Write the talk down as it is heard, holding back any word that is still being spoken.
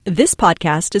This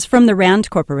podcast is from the RAND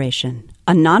Corporation,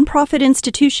 a nonprofit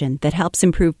institution that helps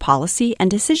improve policy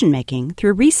and decision-making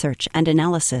through research and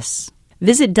analysis.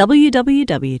 Visit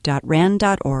www.rand.org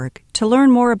to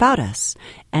learn more about us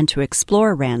and to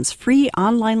explore RAND's free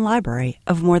online library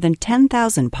of more than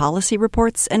 10,000 policy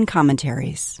reports and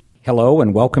commentaries. Hello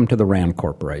and welcome to the RAND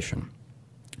Corporation.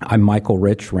 I'm Michael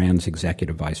Rich, RAND's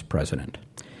Executive Vice President.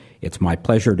 It's my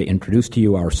pleasure to introduce to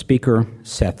you our speaker,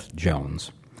 Seth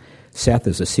Jones. Seth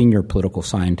is a senior political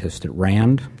scientist at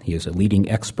RAND. He is a leading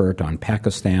expert on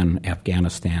Pakistan,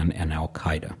 Afghanistan, and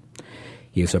al-Qaeda.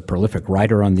 He is a prolific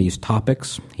writer on these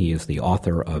topics. He is the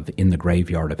author of In the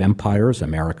Graveyard of Empires,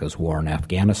 America's War in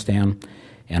Afghanistan,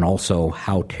 and also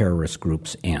How Terrorist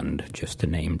Groups End, just to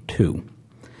name two.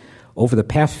 Over the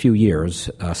past few years,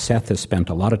 Seth has spent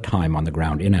a lot of time on the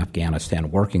ground in Afghanistan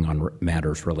working on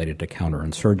matters related to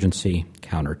counterinsurgency,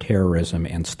 counterterrorism,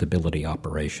 and stability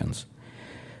operations.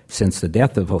 Since the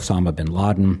death of Osama bin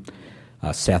Laden,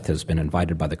 Seth has been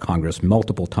invited by the Congress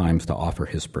multiple times to offer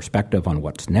his perspective on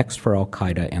what's next for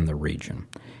al-Qaeda and the region,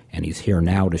 and he's here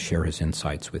now to share his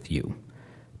insights with you.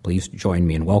 Please join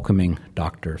me in welcoming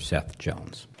Dr. Seth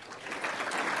Jones.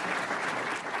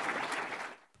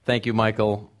 Thank you,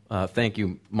 Michael. Thank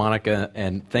you, Monica,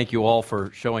 and thank you all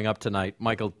for showing up tonight.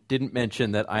 Michael didn't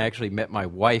mention that I actually met my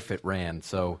wife at RAND,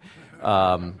 so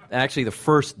actually the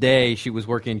first day she was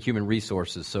working in human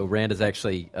resources, so RAND has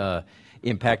actually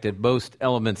impacted most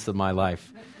elements of my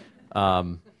life.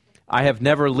 I have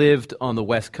never lived on the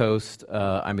West Coast.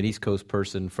 I'm an East Coast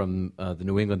person from the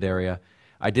New England area.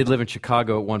 I did live in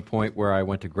Chicago at one point where I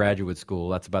went to graduate school.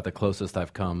 That's about the closest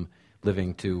I've come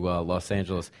living to Los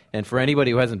Angeles. And for anybody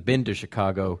who hasn't been to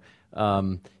Chicago,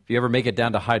 if you ever make it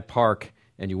down to Hyde Park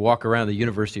and you walk around the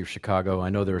University of Chicago, I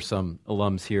know there are some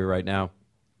alums here right now,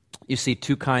 you see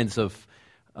two kinds of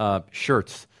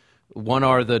shirts. One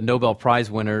are the Nobel Prize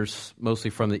winners,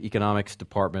 mostly from the economics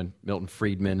department, Milton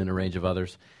Friedman and a range of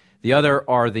others. The other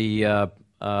are the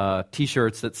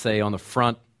T-shirts that say on the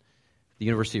front, the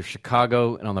University of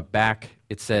Chicago, and on the back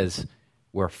it says,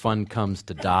 "Where fun comes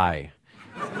to die."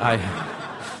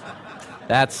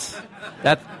 That's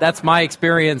my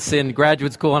experience in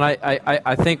graduate school, and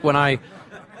I think when I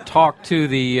talk to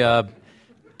the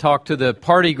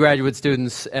party graduate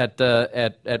students at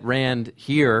RAND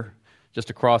here, just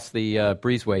across the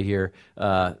breezeway here,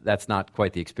 that's not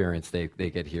quite the experience they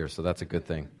get here, so that's a good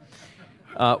thing.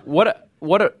 What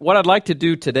I'd like to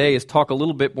do today is talk a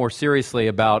little bit more seriously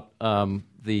about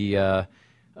the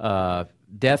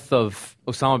death of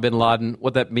Osama bin Laden,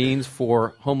 what that means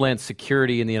for homeland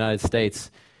security in the United States,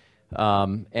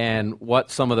 and what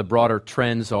some of the broader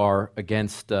trends are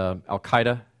against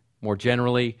al-Qaeda more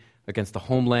generally, against the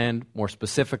homeland more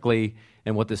specifically,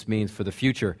 and what this means for the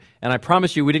future. And I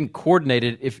promise you, we didn't coordinate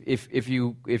it. If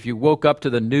you woke up to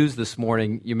the news this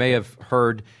morning, you may have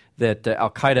heard that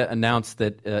al-Qaeda announced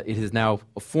that it has now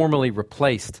formally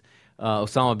replaced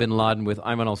Osama bin Laden with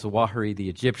Ayman al-Zawahiri, the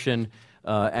Egyptian.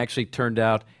 Actually turned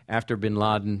out, after bin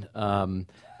Laden,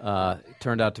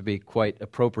 turned out to be quite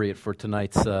appropriate for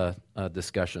tonight's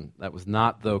discussion. That was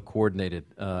not, though, coordinated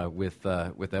with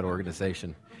that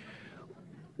organization.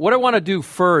 What I want to do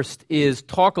first is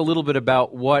talk a little bit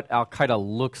about what al-Qaeda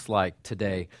looks like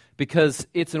today, because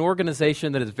it's an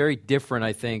organization that is very different,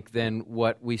 I think, than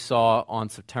what we saw on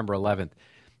September 11th.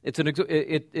 It's an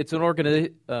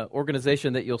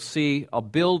organization that you'll see. I'll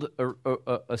build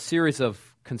a series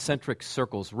of concentric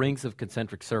circles, rings of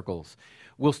concentric circles.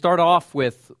 We'll start off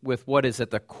with what is at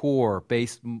the core,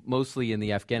 based mostly in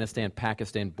the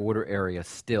Afghanistan-Pakistan border area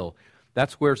still.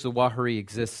 That's where Zawahiri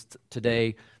exists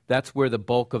today. That's where the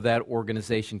bulk of that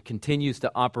organization continues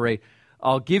to operate.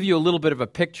 I'll give you a little bit of a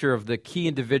picture of the key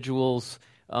individuals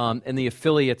and the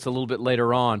affiliates a little bit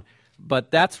later on,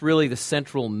 but that's really the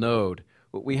central node.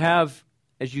 What we have,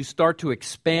 as you start to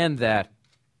expand that,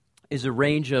 is a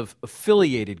range of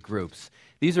affiliated groups.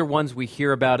 These are ones we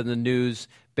hear about in the news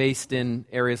based in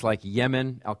areas like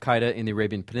Yemen, al-Qaeda in the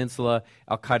Arabian Peninsula,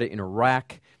 al-Qaeda in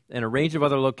Iraq, and a range of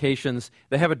other locations.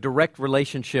 They have a direct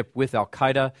relationship with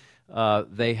al-Qaeda.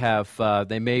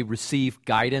 They may receive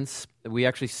guidance. We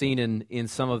actually seen in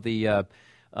some of the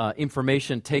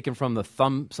information taken from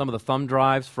some of the thumb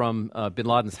drives from bin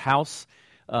Laden's house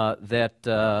that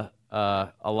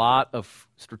a lot of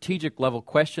strategic level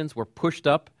questions were pushed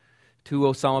up to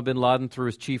Osama bin Laden through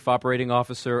his chief operating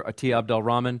officer, Atiya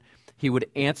Abdel-Rahman. He would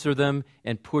answer them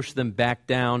and push them back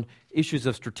down, issues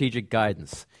of strategic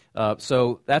guidance.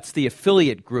 So that's the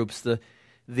affiliate groups.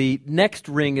 The next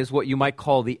ring is what you might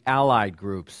call the allied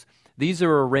groups. These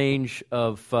are a range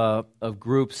of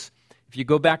groups. If you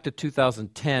go back to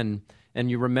 2010, And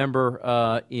you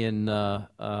remember in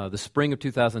the spring of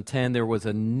 2010, there was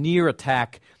a near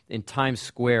attack in Times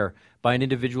Square by an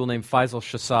individual named Faisal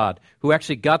Shahzad, who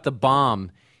actually got the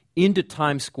bomb into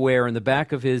Times Square in the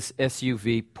back of his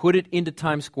SUV, put it into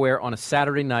Times Square on a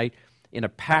Saturday night in a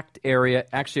packed area,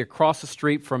 actually across the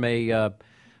street from a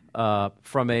New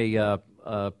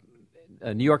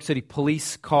York City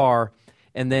police car,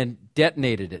 and then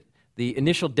detonated it. The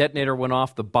initial detonator went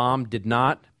off, the bomb did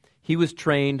not. He was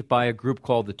trained by a group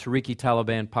called the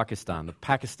Tehrik-e-Taliban Pakistan, the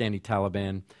Pakistani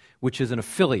Taliban, which is an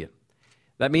affiliate.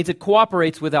 That means it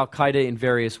cooperates with al-Qaeda in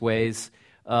various ways,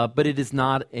 but it is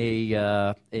not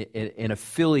an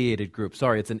affiliated group.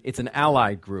 Sorry, it's an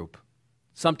allied group.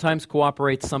 Sometimes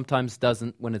cooperates, sometimes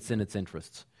doesn't when it's in its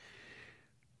interests.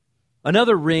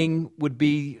 Another ring would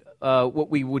be what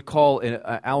we would call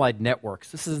allied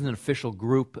networks. This isn't an official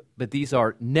group, but these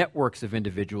are networks of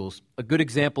individuals. A good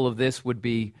example of this would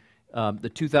be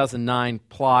the 2009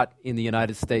 plot in the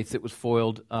United States that was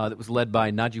foiled, that was led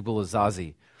by Najibullah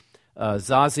Zazi.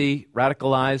 Zazi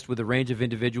radicalized with a range of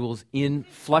individuals in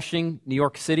Flushing, New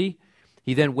York City.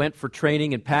 He then went for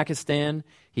training in Pakistan.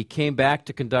 He came back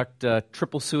to conduct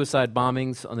triple suicide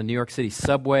bombings on the New York City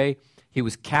subway. He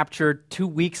was captured 2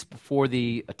 weeks before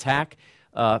the attack.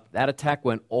 That attack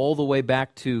went all the way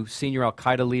back to senior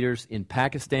al-Qaeda leaders in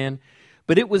Pakistan.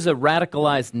 But it was a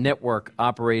radicalized network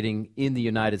operating in the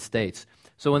United States.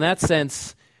 So in that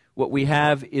sense, what we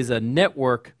have is a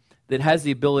network that has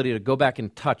the ability to go back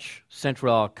and touch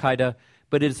central al-Qaeda,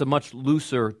 but it is a much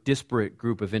looser, disparate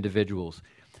group of individuals.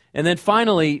 And then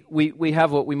finally, we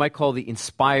have what we might call the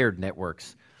inspired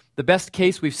networks. The best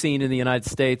case we've seen in the United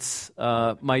States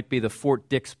might be the Fort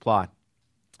Dix plot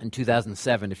in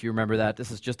 2007, if you remember that. This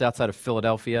is just outside of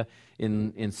Philadelphia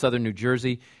in southern New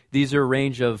Jersey. These are a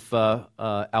range of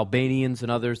Albanians and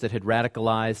others that had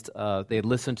radicalized. They had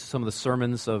listened to some of the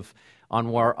sermons of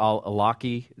Anwar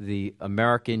al-Awlaki, the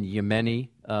American Yemeni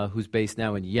who's based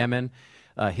now in Yemen,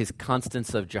 his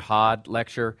Constance of Jihad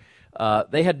lecture.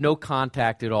 They had no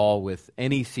contact at all with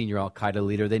any senior al-Qaeda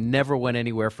leader. They never went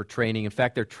anywhere for training. In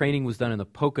fact, their training was done in the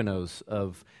Poconos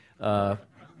of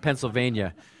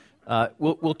Pennsylvania.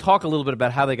 We'll talk a little bit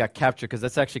about how they got captured because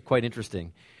that's actually quite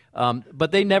interesting.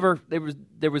 But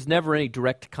there was never any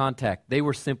direct contact. They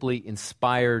were simply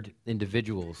inspired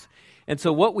individuals. And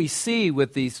so what we see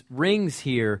with these rings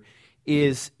here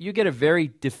is you get a very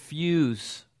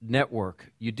diffuse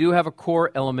network. You do have a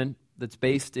core element that's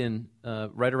based in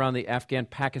right around the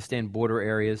Afghan-Pakistan border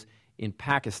areas in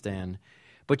Pakistan.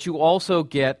 But you also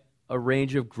get a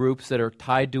range of groups that are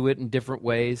tied to it in different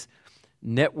ways,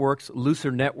 networks,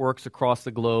 looser networks across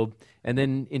the globe, and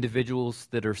then individuals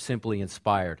that are simply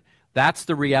inspired. That's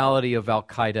the reality of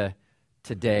al-Qaeda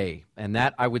today. And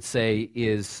that, I would say,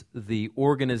 is the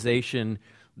organization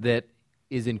that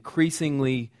is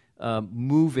increasingly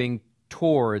moving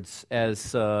towards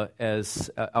as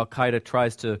al-Qaeda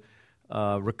tries to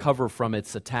recover from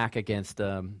its attack against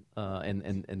and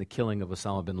the killing of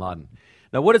Osama bin Laden.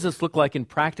 Now, what does this look like in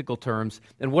practical terms,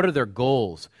 and what are their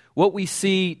goals? What we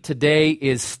see today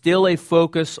is still a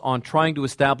focus on trying to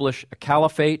establish a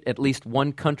caliphate, at least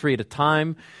one country at a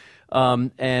time.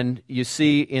 And you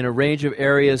see in a range of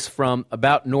areas from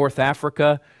about North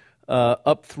Africa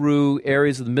up through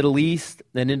areas of the Middle East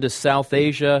and into South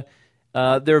Asia.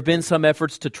 There have been some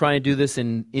efforts to try and do this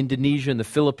in Indonesia and the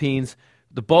Philippines.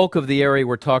 The bulk of the area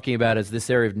we're talking about is this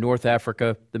area of North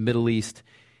Africa, the Middle East,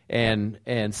 and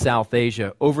South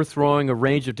Asia, overthrowing a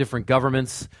range of different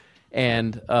governments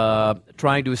and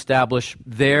trying to establish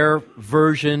their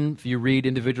version. If you read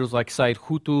individuals like Said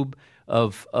Qutb,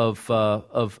 of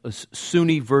a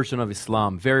Sunni version of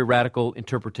Islam, very radical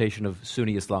interpretation of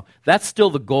Sunni Islam. That's still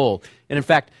the goal. And in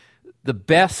fact, the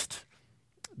best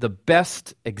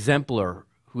exemplar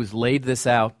who has laid this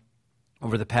out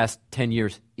over the past 10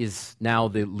 years is now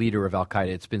the leader of al-Qaeda.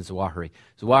 It's been Zawahiri.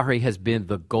 Zawahiri has been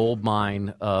the gold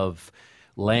mine of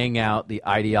laying out the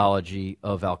ideology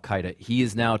of al-Qaeda. He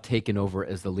is now taken over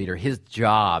as the leader. His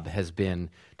job has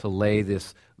been to lay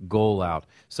this goal out.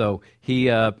 So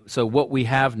so what we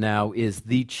have now is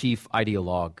the chief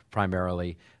ideologue,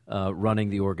 primarily,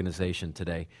 running the organization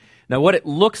today. Now, what it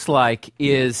looks like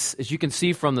is, as you can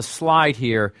see from the slide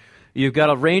here, you've got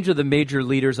a range of the major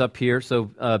leaders up here.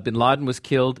 So bin Laden was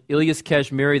killed. Ilyas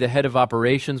Kashmiri, the head of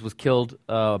operations, was killed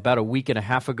about a week and a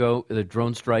half ago in a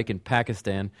drone strike in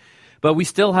Pakistan. But we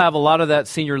still have a lot of that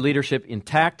senior leadership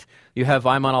intact. You have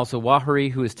Ayman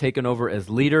al-Zawahiri, who has taken over as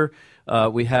leader.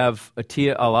 We have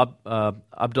Atiyah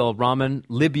al-Abdul Rahman,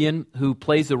 Libyan, who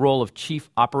plays the role of chief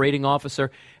operating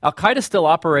officer. Al-Qaeda still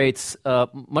operates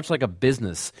much like a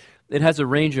business. It has a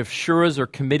range of shuras or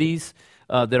committees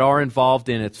that are involved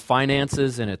in its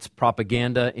finances, in its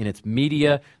propaganda, in its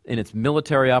media, in its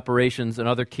military operations, and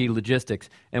other key logistics.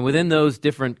 And within those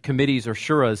different committees or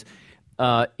shuras,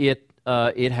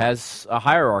 it has a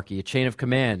hierarchy, a chain of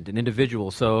command, an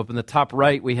individual. So up in the top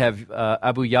right, we have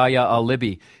Abu Yahya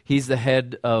al-Libi. He's the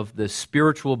head of the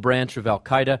spiritual branch of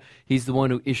Al-Qaeda. He's the one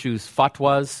who issues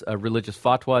fatwas, religious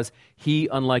fatwas. He,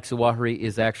 unlike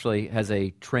Zawahiri, has a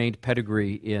trained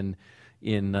pedigree in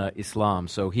Islam.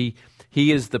 So he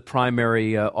is the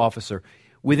primary officer.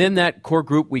 Within that core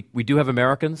group, we do have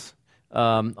Americans.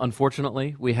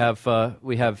 Unfortunately, we have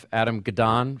Adam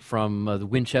Gadan from the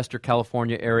Winchester,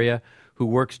 California area, who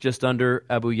works just under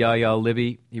Abu Yahya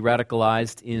al-Libi. He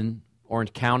radicalized in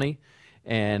Orange County,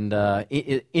 and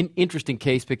interesting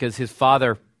case because his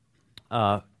father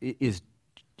is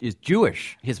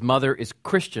Jewish. His mother is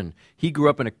Christian. He grew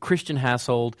up in a Christian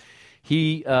household.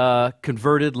 He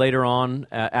converted later on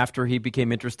after he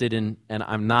became interested in, and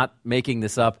I'm not making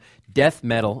this up, death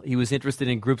metal. He was interested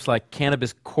in groups like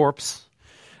Cannabis Corpse.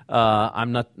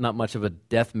 I'm not much of a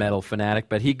death metal fanatic,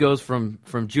 but he goes from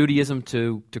Judaism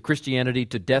to Christianity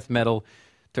to death metal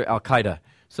to Al-Qaeda.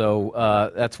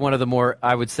 So that's one of the more,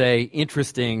 I would say,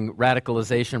 interesting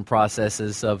radicalization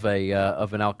processes of an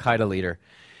Al-Qaeda leader.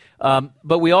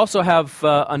 But we also have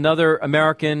another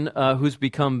American who's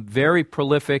become very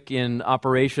prolific in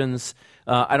operations.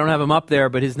 I don't have him up there,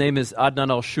 but his name is Adnan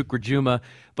al-Shukr Juma.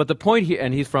 But the point here,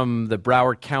 and he's from the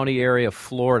Broward County area of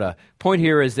Florida. Point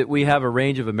here is that we have a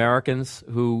range of Americans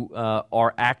who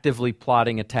are actively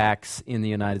plotting attacks in the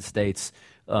United States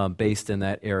based in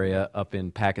that area up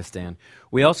in Pakistan.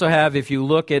 We also have, if you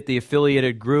look at the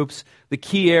affiliated groups, the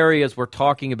key areas we're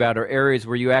talking about are areas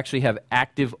where you actually have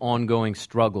active ongoing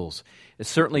struggles. It's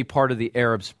certainly part of the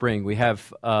Arab Spring. We've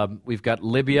got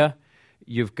Libya,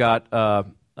 you've got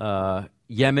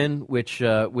Yemen, which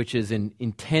is in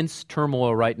intense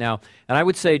turmoil right now. And I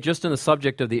would say just on the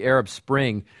subject of the Arab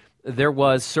Spring, there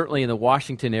was certainly in the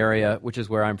Washington area, which is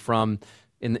where I'm from,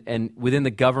 and within the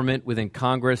government, within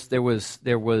Congress, there was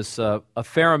a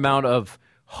fair amount of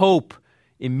hope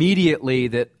immediately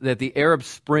that the Arab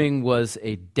Spring was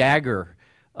a dagger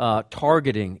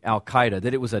targeting Al-Qaeda,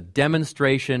 that it was a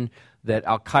demonstration that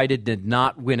Al-Qaeda did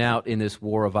not win out in this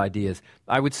war of ideas.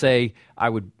 I would say I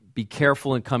would be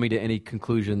careful in coming to any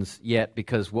conclusions yet,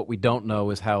 because what we don't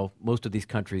know is how most of these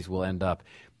countries will end up.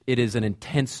 It is an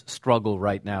intense struggle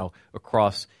right now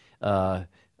across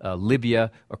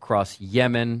Libya, across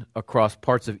Yemen, across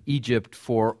parts of Egypt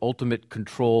for ultimate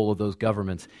control of those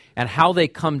governments. And how they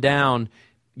come down,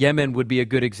 Yemen would be a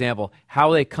good example,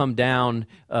 how they come down,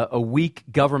 a weak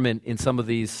government in some of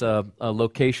these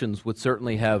locations would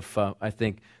certainly have, I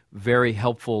think, very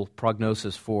helpful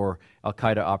prognosis for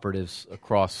Al-Qaeda operatives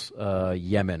across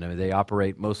Yemen. I mean, they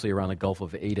operate mostly around the Gulf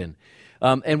of Aden.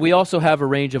 And we also have a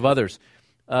range of others.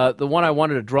 The one I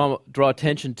wanted to draw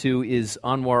attention to is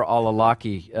Anwar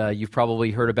al-Awlaki. You've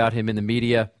probably heard about him in the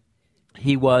media.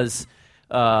 He was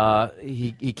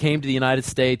he came to the United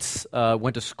States,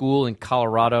 went to school in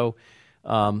Colorado,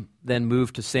 then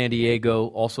moved to San Diego,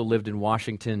 also lived in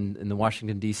Washington, in the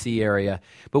Washington, D.C. area.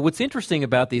 But what's interesting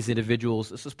about these individuals,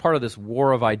 this is part of this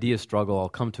war of ideas struggle I'll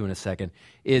come to in a second,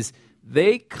 is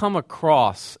they come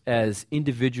across as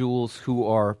individuals who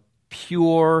are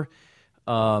pure,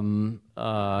 that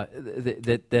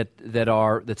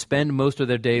spend most of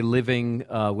their day living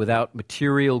without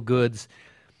material goods.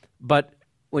 But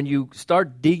when you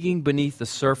start digging beneath the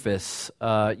surface,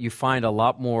 you find a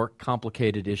lot more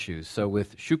complicated issues. So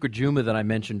with Shukr Juma that I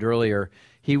mentioned earlier,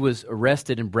 he was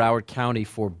arrested in Broward County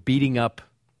for beating up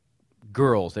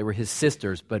girls. They were his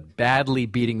sisters, but badly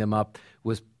beating them up,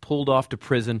 was pulled off to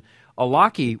prison.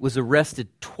 Awlaki was arrested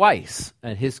twice,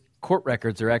 and his court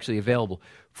records are actually available,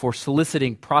 for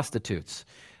soliciting prostitutes.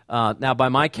 Now, by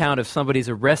my count, if somebody's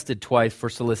arrested twice for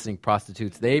soliciting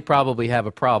prostitutes, they probably have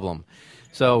a problem.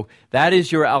 So that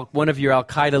is one of your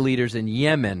Al-Qaeda leaders in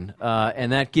Yemen,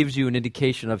 and that gives you an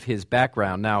indication of his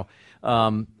background. Now,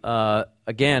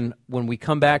 again, when we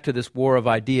come back to this war of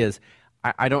ideas,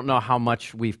 I don't know how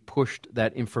much we've pushed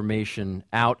that information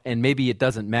out, and maybe it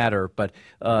doesn't matter, but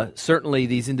certainly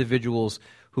these individuals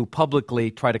who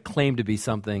publicly try to claim to be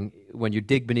something, when you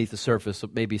dig beneath the surface,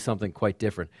 it may be something quite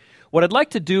different. What I'd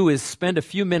like to do is spend a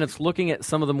few minutes looking at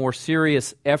some of the more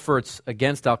serious efforts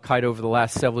against Al-Qaeda over the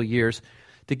last several years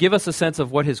to give us a sense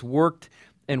of what has worked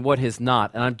and what has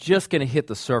not. And I'm just going to hit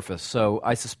the surface. So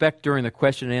I suspect during the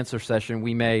question and answer session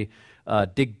we may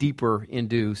dig deeper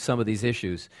into some of these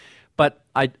issues. But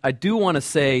I do want to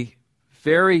say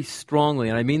very strongly,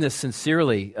 and I mean this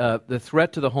sincerely, the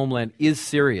threat to the homeland is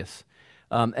serious.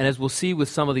 And as we'll see with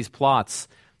some of these plots,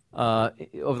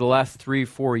 over the last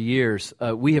 3-4 years,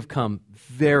 we have come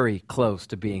very close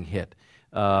to being hit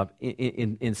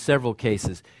in several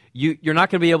cases. You're not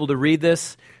going to be able to read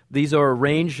this. These are a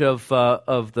range of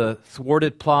the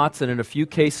thwarted plots, and in a few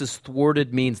cases,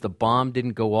 thwarted means the bomb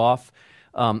didn't go off.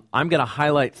 I'm going to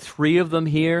highlight 3 of them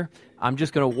here. I'm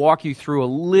just going to walk you through a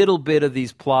little bit of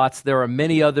these plots. There are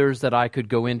many others that I could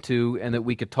go into and that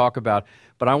we could talk about,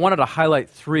 but I wanted to highlight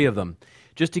 3 of them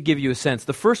just to give you a sense.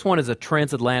 The first one is a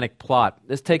transatlantic plot.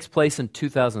 This takes place in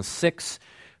 2006.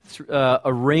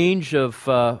 A range of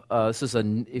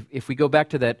if we go back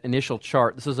to that initial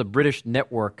chart, this is a British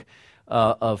network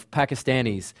of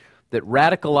Pakistanis that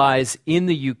radicalize in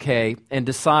the UK and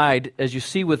decide, as you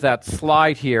see with that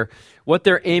slide here, what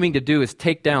they're aiming to do is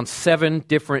take down 7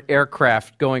 different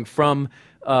aircraft going from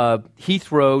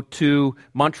Heathrow to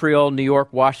Montreal, New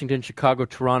York, Washington, Chicago,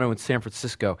 Toronto, and San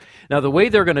Francisco. Now, the way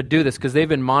they're going to do this, because they've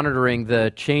been monitoring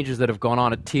the changes that have gone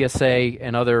on at TSA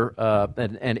and other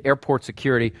and airport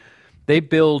security, they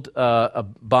build a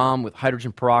bomb with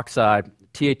hydrogen peroxide,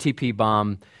 TATP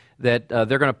bomb, that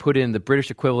they're going to put in the British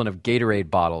equivalent of Gatorade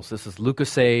bottles. This is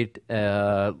Lucozade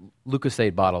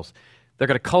bottles. They're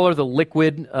going to color the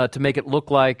liquid to make it look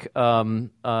like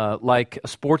a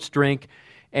sports drink,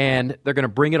 and they're going to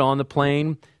bring it on the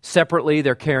plane. Separately,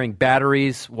 they're carrying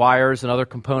batteries, wires, and other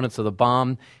components of the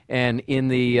bomb. And in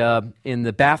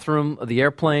the bathroom of the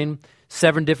airplane,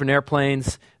 7 different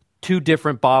airplanes, 2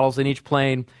 different bottles in each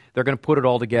plane. They're going to put it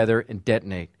all together and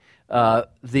detonate.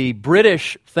 The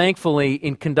British, thankfully,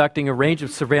 in conducting a range of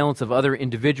surveillance of other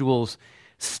individuals,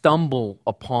 stumble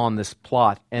upon this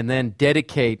plot and then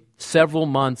dedicate several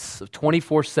months of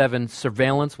 24/7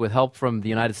 surveillance with help from the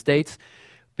United States,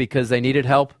 because they needed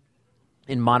help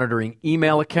in monitoring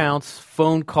email accounts,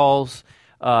 phone calls,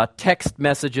 text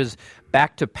messages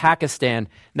back to Pakistan.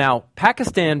 Now,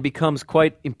 Pakistan becomes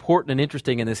quite important and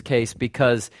interesting in this case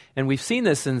because, and we've seen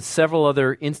this in several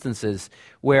other instances,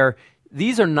 where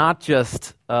these are not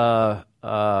just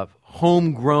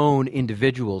homegrown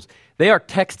individuals. They are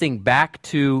texting back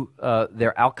to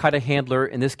their al-Qaeda handler.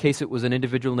 In this case, it was an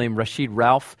individual named Rashid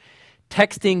Ralph,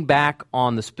 texting back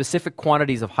on the specific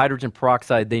quantities of hydrogen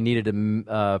peroxide they needed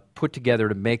to put together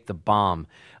to make the bomb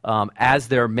as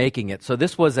they're making it. So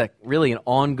this was really an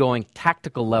ongoing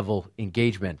tactical level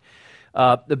engagement.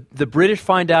 The British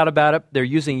find out about it. They're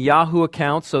using Yahoo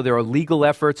accounts, so there are legal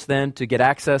efforts then to get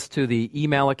access to the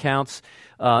email accounts.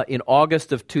 In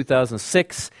August of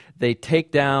 2006, they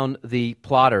take down the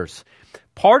plotters.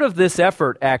 Part of this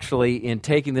effort, actually, in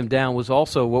taking them down was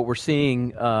also what we're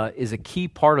seeing is a key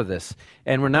part of this.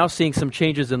 And we're now seeing some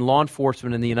changes in law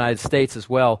enforcement in the United States as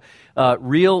well.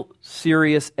 Real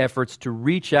serious efforts to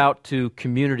reach out to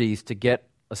communities to get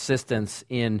assistance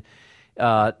in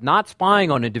not spying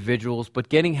on individuals, but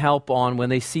getting help on when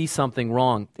they see something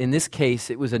wrong. In this case,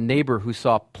 it was a neighbor who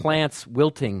saw plants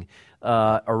wilting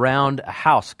around a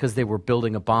house because they were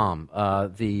building a bomb.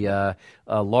 The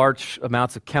large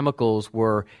amounts of chemicals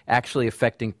were actually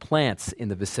affecting plants in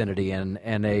the vicinity, and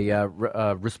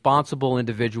a responsible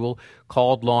individual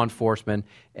called law enforcement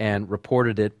and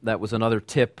reported it. That was another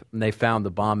tip, and they found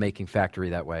the bomb-making factory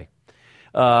that way.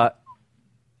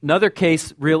 Another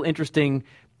case, real interesting,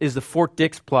 is the Fort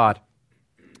Dix plot.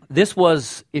 This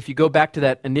was, if you go back to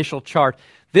that initial chart,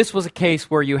 this was a case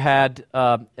where you had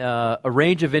a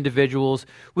range of individuals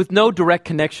with no direct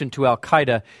connection to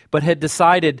al-Qaeda, but had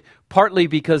decided, partly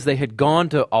because they had gone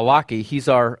to Awlaki, he's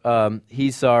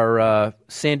our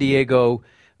San Diego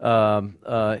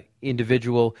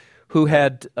individual, who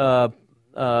had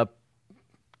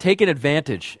taken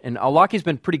advantage, and Awlaki's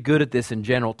been pretty good at this in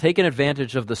general, taken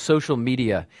advantage of the social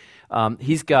media.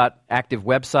 He's got active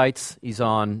websites. He's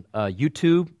on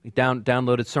YouTube. He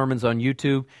downloaded sermons on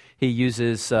YouTube. He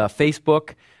uses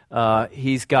Facebook.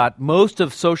 He's got most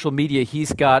of social media.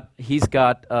 He's got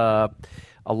a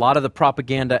lot of the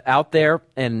propaganda out there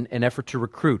and an effort to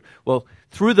recruit. Well,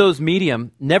 through those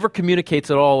medium, never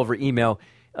communicates at all over email.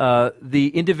 The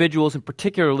individuals in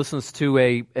particular listens to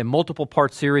a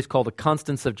multiple-part series called The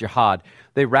Constants of Jihad.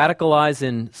 They radicalize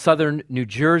in southern New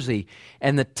Jersey,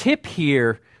 and the tip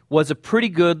here was a pretty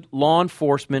good law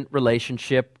enforcement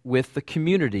relationship with the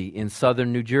community in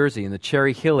southern New Jersey, in the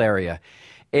Cherry Hill area.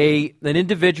 An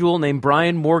individual named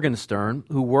Brian Morgenstern,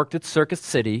 who worked at Circuit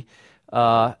City,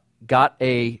 got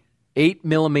a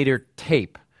 8mm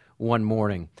tape one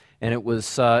morning, and it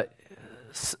was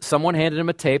someone handed him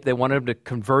a tape. They wanted him to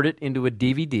convert it into a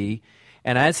DVD,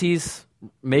 and as he's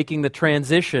making the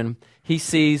transition, he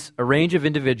sees a range of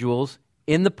individuals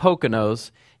in the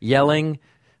Poconos yelling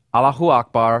Allahu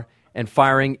Akbar and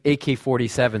firing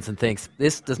AK-47s, and thinks,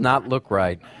 this does not look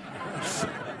right.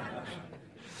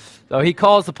 So he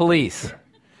calls the police.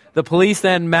 The police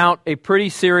then mount a pretty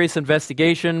serious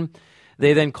investigation.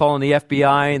 They then call in the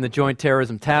FBI and the Joint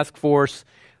Terrorism Task Force.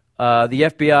 The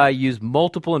FBI used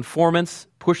multiple informants,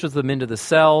 pushes them into the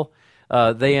cell.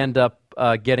 They end up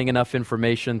getting enough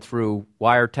information through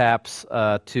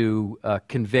wiretaps to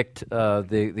convict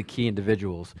the key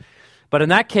individuals. But in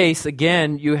that case,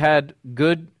 again, you had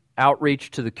good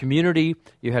outreach to the community.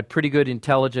 You had pretty good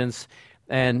intelligence.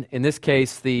 And in this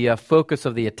case, the focus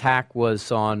of the attack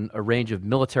was on a range of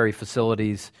military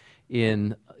facilities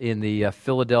in the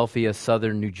Philadelphia,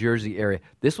 southern New Jersey area.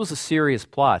 This was a serious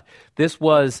plot. This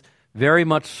was very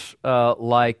much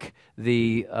like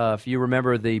the, if you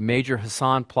remember, the Major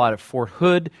Hassan plot at Fort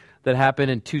Hood that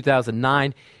happened in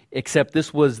 2009, except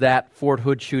this was that Fort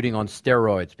Hood shooting on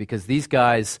steroids, because these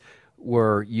guys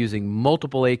were using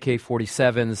multiple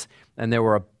AK-47s, and there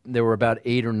were about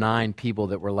 8 or 9 people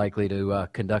that were likely to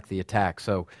conduct the attack.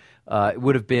 So it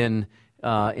would have been,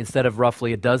 instead of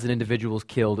roughly a dozen individuals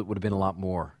killed, it would have been a lot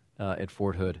more at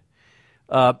Fort Hood.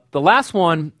 The last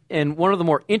one, and one of the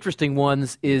more interesting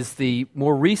ones, is the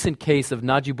more recent case of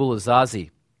Najibullah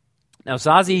Zazi. Now,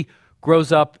 Zazi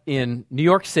grows up in New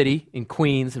York City, in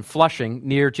Queens, in Flushing,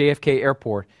 near JFK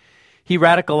Airport. He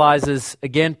radicalizes,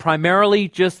 again, primarily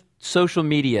just social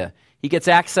media. He gets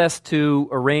access to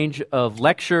a range of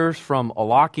lectures from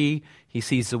Awlaki. He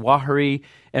sees Zawahiri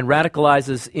and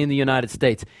radicalizes in the United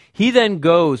States. He then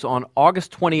goes on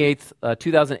August 28th,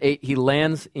 2008, he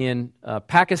lands in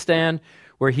Pakistan,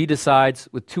 where he decides,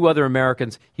 with 2 other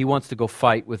Americans, he wants to go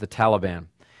fight with the Taliban.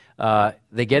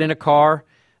 They get in a car,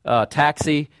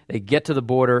 taxi, they get to the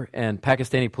border, and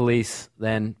Pakistani police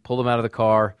then pull them out of the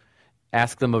car,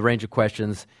 ask them a range of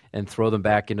questions, and throw them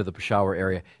back into the Peshawar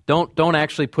area. Don't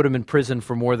actually put them in prison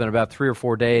for more than about 3 or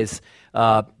 4 days.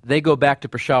 They go back to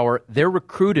Peshawar. They're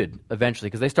recruited eventually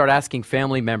because they start asking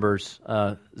family members.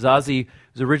 Zazi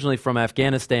was originally from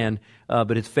Afghanistan,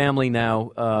 but his family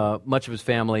now, much of his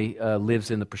family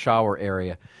lives in the Peshawar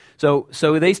area. So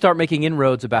they start making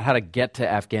inroads about how to get to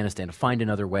Afghanistan, to find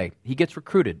another way. He gets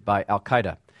recruited by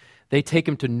al-Qaeda. They take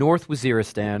him to North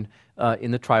Waziristan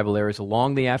in the tribal areas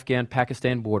along the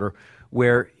Afghan-Pakistan border,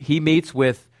 where he meets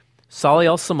with Salih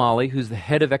al-Somali, who's the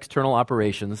head of external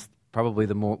operations, probably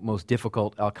the most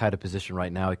difficult al-Qaeda position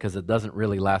right now because it doesn't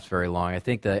really last very long. I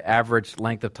think the average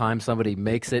length of time somebody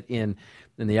makes it in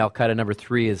the al-Qaeda number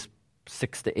 3 is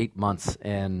 6 to 8 months,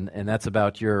 and that's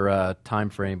about your time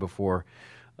frame before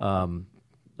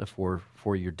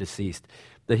you're deceased.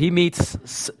 That he meets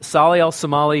Salih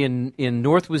al-Somali in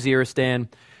North Waziristan.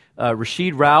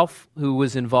 Rashid Rauf, who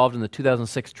was involved in the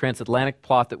 2006 transatlantic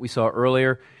plot that we saw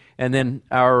earlier, and then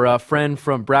our friend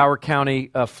from Broward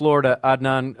County, Florida,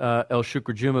 Adnan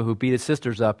El-Shukr Juma, who beat his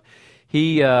sisters up.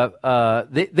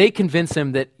 They convince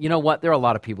him that, you know what, there are a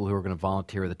lot of people who are going to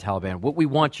volunteer with the Taliban. What we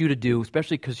want you to do,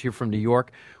 especially because you're from New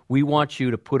York, we want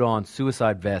you to put on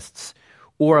suicide vests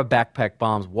or a backpack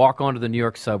bombs, walk onto the New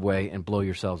York subway, and blow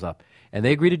yourselves up. And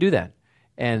they agree to do that.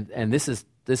 And this is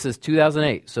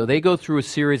 2008. So they go through a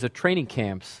series of training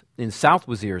camps in South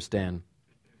Waziristan.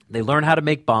 They learn how to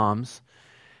make bombs.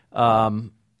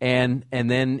 And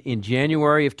then in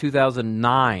January of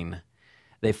 2009,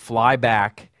 they fly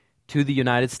back to the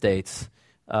United States.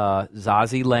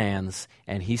 Zazi lands,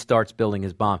 and he starts building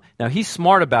his bomb. Now, he's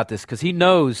smart about this because he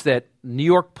knows that New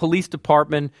York Police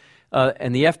Department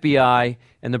and the FBI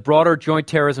and the broader Joint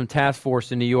Terrorism Task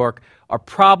Force in New York are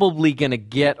probably going to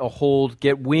get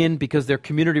wind, because their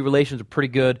community relations are pretty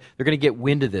good. They're going to get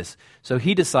wind of this. So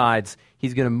he decides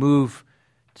he's going to move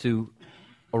to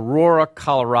Aurora,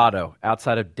 Colorado,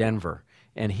 outside of Denver.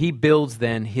 And he builds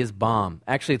then his bomb.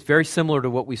 Actually, it's very similar to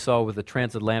what we saw with the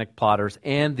transatlantic plotters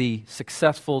and the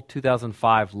successful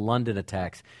 2005 London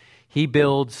attacks. He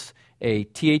builds a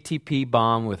TATP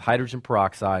bomb with hydrogen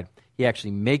peroxide. He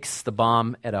actually makes the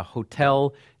bomb at a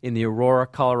hotel in the Aurora,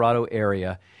 Colorado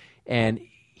area. And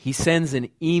he sends an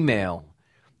email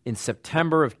in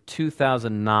September of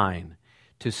 2009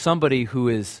 to somebody who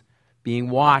is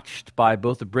being watched by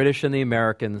both the British and the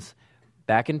Americans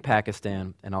back in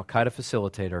Pakistan, an al-Qaeda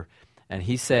facilitator, and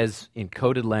he says in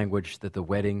coded language that the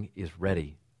wedding is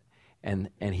ready. And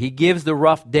he gives the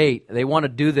rough date. They want to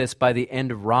do this by the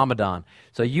end of Ramadan.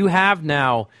 So you have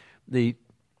now the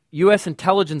U.S.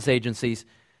 intelligence agencies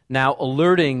now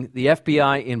alerting the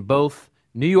FBI in both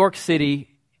New York City,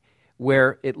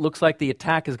 where it looks like the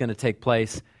attack is going to take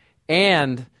place,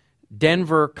 and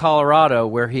Denver, Colorado,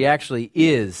 where he actually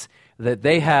is, that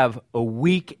they have a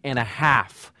week and a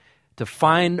half to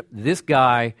find this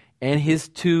guy and his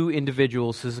two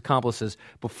individuals, his accomplices,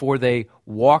 before they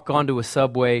walk onto a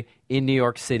subway in New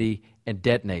York City and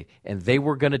detonate. And they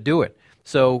were going to do it.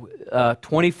 So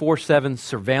 24/7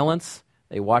 surveillance.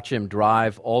 They watch him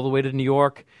drive all the way to New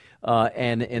York.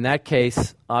 And in that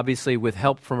case, obviously with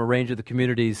help from a range of the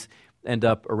communities, end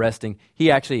up arresting. He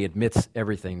actually admits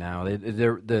everything now.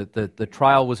 The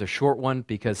trial was a short one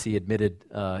because he admitted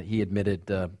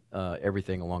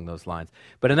everything along those lines.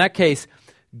 But in that case,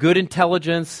 good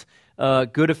intelligence,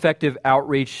 good effective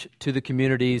outreach to the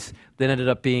communities that ended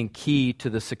up being key to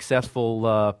the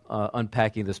successful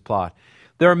unpacking of this plot.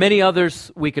 There are many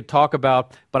others we could talk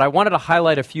about, but I wanted to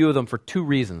highlight a few of them for two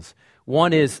reasons.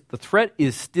 One is the threat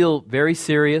is still very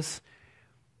serious.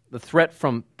 The threat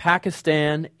from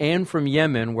Pakistan and from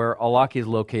Yemen, where al-Awlaki is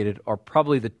located, are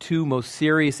probably the two most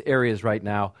serious areas right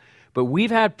now. But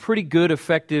we've had pretty good,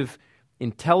 effective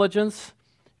intelligence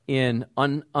in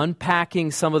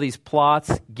unpacking some of these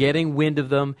plots, getting wind of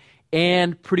them,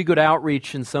 and pretty good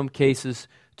outreach in some cases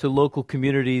to local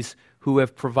communities who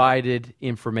have provided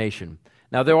information.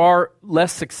 Now, there are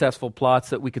less successful plots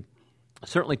that we could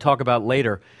certainly talk about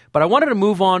later, but I wanted to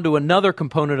move on to another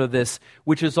component of this,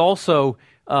 which is also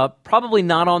probably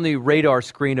not on the radar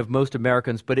screen of most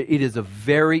Americans, but it is a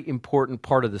very important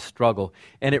part of the struggle,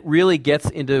 and it really gets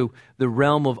into the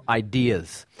realm of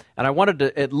ideas. And I wanted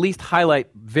to at least highlight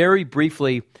very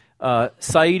briefly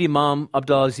Sayyid Imam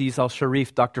Abdulaziz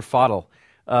al-Sharif, Dr. Fadl.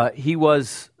 He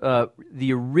was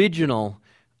the original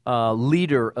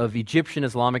leader of Egyptian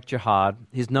Islamic Jihad.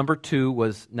 His number 2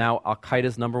 was now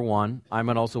Al-Qaeda's number 1,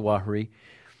 Ayman al-Zawahiri.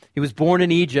 He was born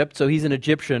in Egypt, so he's an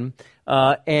Egyptian,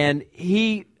 and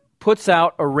he puts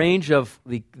out a range of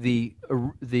the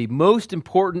most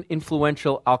important,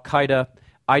 influential Al-Qaeda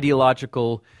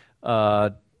ideological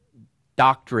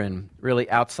doctrine, really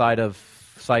outside of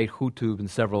Sayyid Qutb and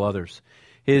several others.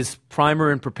 His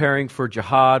primer in preparing for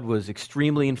jihad was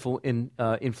extremely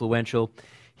influential.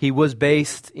 He was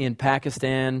based in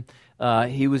Pakistan.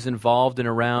 He was involved and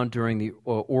around during the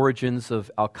origins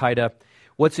of Al-Qaeda.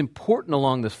 What's important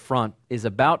along this front is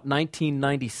about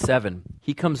 1997,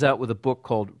 he comes out with a book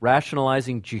called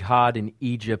Rationalizing Jihad in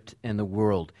Egypt and the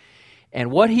World. And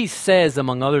what he says,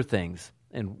 among other things,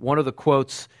 and one of the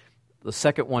quotes, the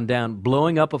second one down,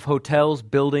 blowing up of hotels,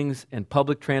 buildings, and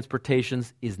public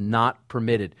transportations is not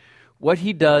permitted. What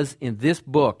he does in this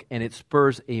book, and it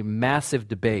spurs a massive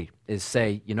debate, is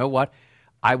say, you know what?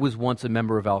 I was once a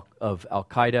member of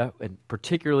Al-Qaeda, and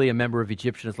particularly a member of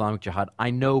Egyptian Islamic Jihad. I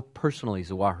know personally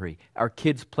Zawahiri. Our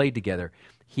kids played together.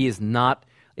 He is not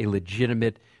a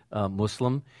legitimate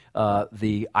Muslim.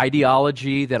 The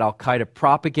ideology that Al-Qaeda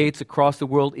propagates across the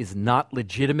world is not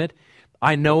legitimate.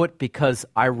 I know it because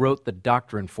I wrote the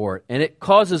doctrine for it, and it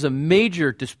causes a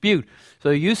major dispute.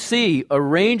 So you see a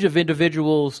range of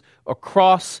individuals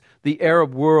across the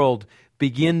Arab world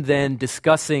begin then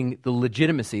discussing the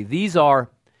legitimacy. This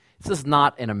is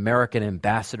not an American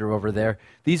ambassador over there.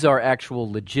 These are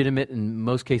actual legitimate, in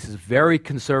most cases very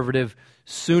conservative,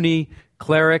 Sunni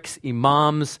clerics,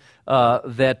 imams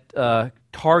that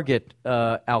target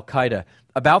Al-Qaeda.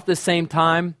 About the same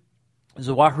time,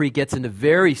 Zawahiri gets into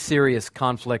very serious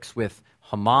conflicts with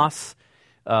Hamas,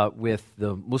 with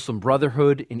the Muslim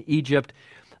Brotherhood in Egypt.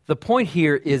 The point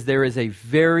here is there is a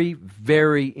very,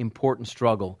 very important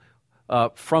struggle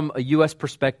from a U.S.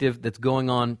 perspective that's going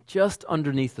on just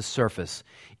underneath the surface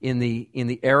in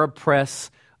the Arab press,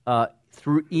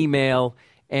 through email,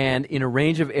 and in a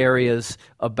range of areas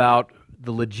about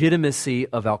the legitimacy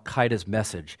of Al-Qaeda's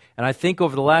message. And I think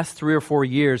over the last 3 or 4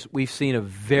 years, we've seen a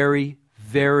very,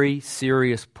 very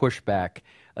serious pushback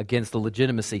against the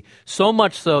legitimacy. So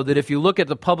much so that if you look at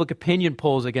the public opinion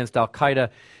polls against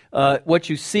Al-Qaeda, what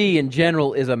you see in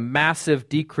general is a massive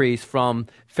decrease from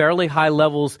fairly high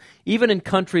levels, even in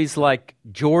countries like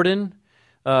Jordan,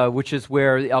 which is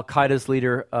where Al-Qaeda's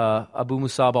leader Abu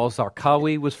Musab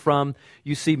al-Zarqawi was from.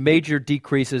 You see major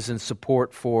decreases in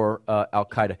support for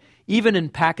Al-Qaeda, even in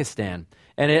Pakistan.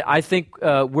 And I think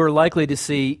we're likely to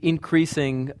see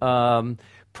increasing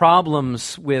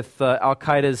problems with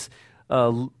Al-Qaeda's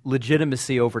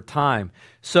legitimacy over time.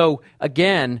 So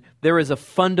again, there is a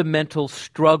fundamental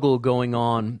struggle going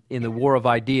on in the war of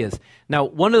ideas. Now,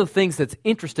 one of the things that's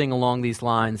interesting along these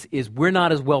lines is we're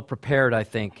not as well prepared, I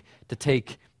think, to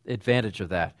take advantage of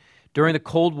that. During the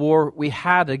Cold War, we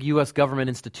had a U.S. government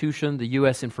institution, the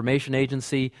U.S. Information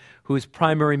Agency, whose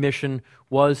primary mission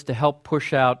was to help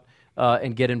push out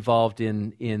and get involved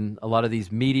in a lot of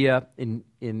these media,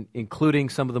 including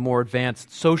some of the more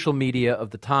advanced social media of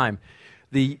the time.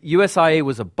 The USIA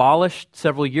was abolished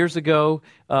several years ago,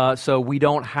 so we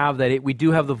don't have that. We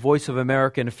do have the Voice of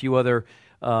America and a few other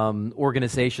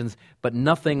organizations, but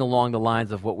nothing along the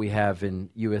lines of what we have in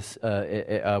U.S.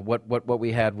 What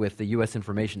we had with the U.S.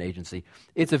 Information Agency.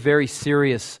 It's a very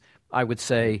serious, I would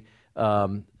say,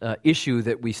 issue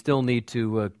that we still need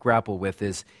to grapple with.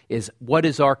 Is what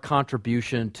is our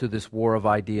contribution to this war of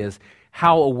ideas?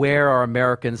 How aware are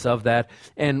Americans of that?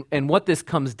 And what this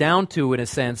comes down to, in a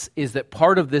sense, is that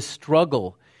part of this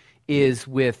struggle is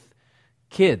with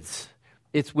kids.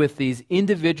 It's with these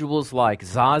individuals like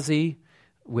Zazi,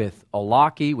 with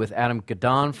Alaki, with Adam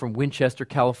Gadon from Winchester,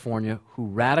 California, who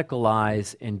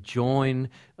radicalize and join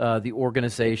the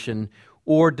organization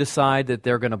or decide that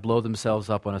they're going to blow themselves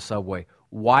up on a subway.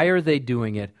 Why are they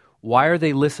doing it? Why are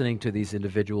they listening to these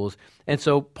individuals? And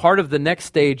so part of the next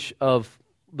stage of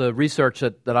the research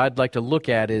that I'd like to look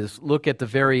at is look at the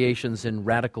variations in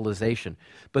radicalization.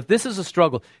 But this is a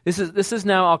struggle. This is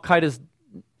now Al-Qaeda's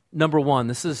number one.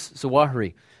 This is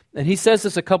Zawahiri. And he says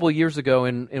this a couple of years ago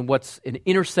in what's an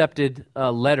intercepted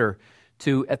letter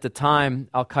to, at the time,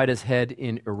 Al-Qaeda's head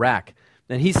in Iraq.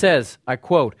 And he says, I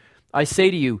quote, "I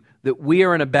say to you that we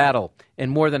are in a battle,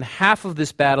 and more than half of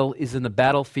this battle is in the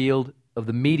battlefield of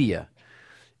the media,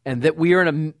 and that we are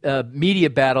in a media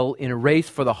battle in a race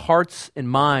for the hearts and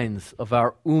minds of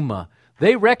our ummah."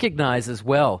 They recognize as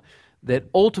well that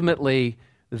ultimately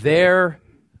their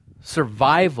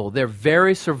survival, their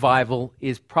very survival,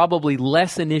 is probably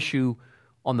less an issue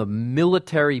on the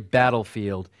military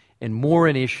battlefield and more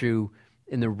an issue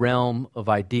in the realm of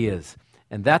ideas.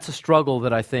 And that's a struggle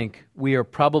that I think we are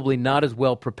probably not as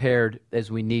well prepared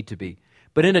as we need to be.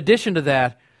 But in addition to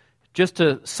that, just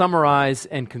to summarize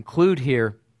and conclude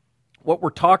here, what we're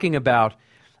talking about,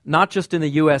 not just in the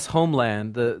U.S.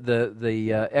 homeland,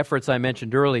 the efforts I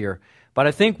mentioned earlier, but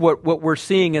I think what we're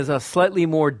seeing is a slightly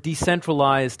more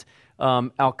decentralized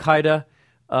Al-Qaeda,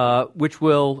 which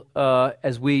will,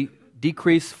 as we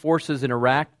decrease forces in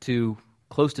Iraq to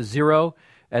close to zero,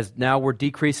 as now we're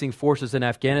decreasing forces in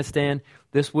Afghanistan,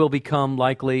 this will become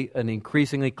likely an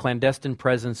increasingly clandestine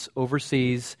presence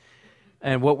overseas.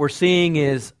 And what we're seeing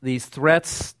is these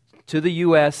threats to the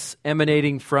U.S.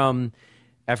 emanating from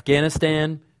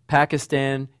Afghanistan,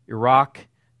 Pakistan, Iraq,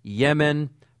 Yemen,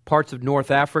 parts of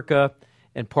North Africa,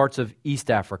 and parts of East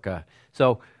Africa.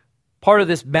 So part of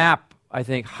this map, I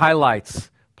think, highlights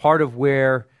part of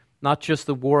where not just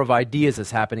the war of ideas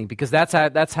is happening, because that's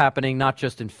happening not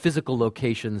just in physical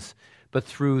locations, but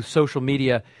through social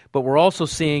media. But we're also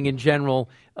seeing, in general,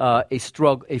 a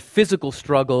physical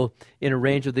struggle in a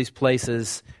range of these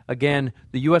places. Again,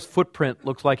 the U.S. footprint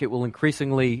looks like it will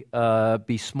increasingly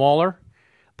be smaller,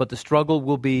 but the struggle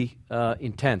will be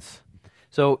intense.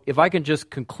 So if I can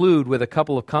just conclude with a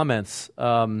couple of comments,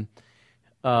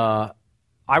 I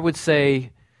would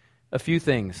say a few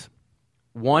things.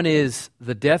 One is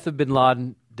the death of bin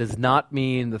Laden does not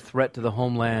mean the threat to the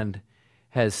homeland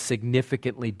has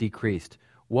significantly decreased.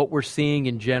 What we're seeing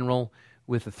in general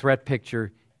with the threat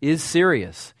picture is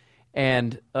serious.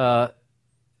 And I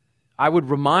would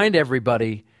remind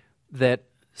everybody that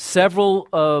several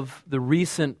of the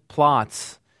recent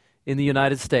plots in the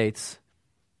United States,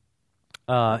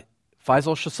 Faisal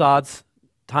Shahzad's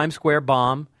Times Square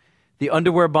bomb, the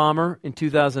underwear bomber in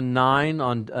 2009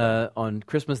 on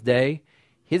Christmas Day,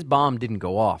 his bomb didn't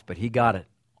go off, but he got it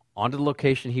onto the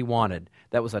location he wanted.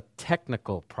 That was a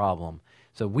technical problem.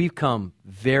 So we've come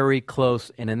very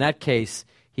close, and in that case,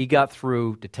 he got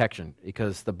through detection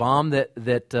because the bomb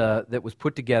that was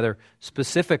put together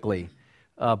specifically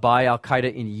by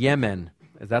Al-Qaeda in Yemen,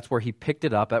 that's where he picked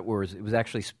it up. It was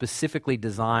actually specifically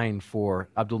designed for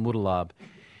Abdul Muttalib.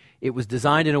 It was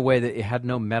designed in a way that it had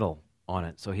no metal on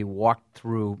it. So he walked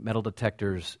through metal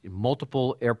detectors in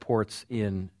multiple airports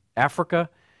in Africa,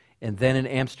 and then in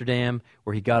Amsterdam,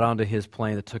 where he got onto his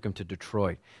plane that took him to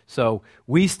Detroit. So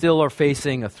we still are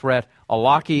facing a threat.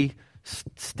 Alaki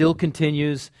still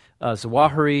continues.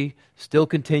 Zawahiri still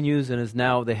continues and is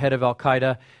now the head of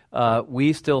Al-Qaeda.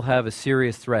 We still have a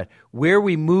serious threat. Where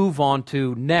we move on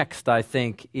to next, I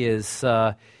think, is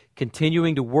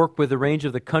continuing to work with a range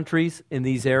of the countries in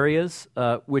these areas,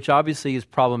 which obviously is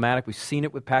problematic. We've seen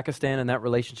it with Pakistan in that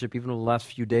relationship even in the last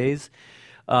few days.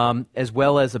 As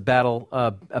well as a battle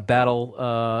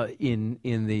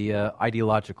in the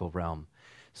ideological realm.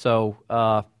 So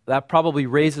that probably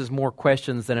raises more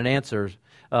questions than it answers.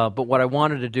 But what I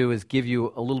wanted to do is give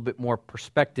you a little bit more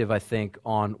perspective, I think,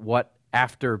 on what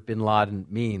after bin Laden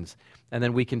means. And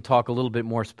then we can talk a little bit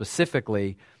more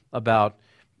specifically about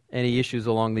any issues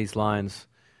along these lines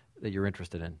that you're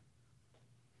interested in.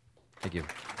 Thank you.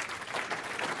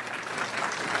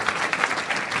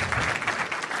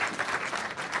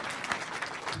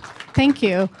 Thank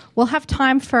you. We'll have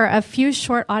time for a few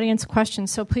short audience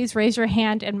questions, so please raise your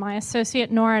hand, and my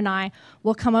associate Nora and I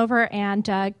will come over and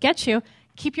get you.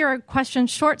 Keep your questions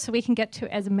short so we can get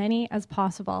to as many as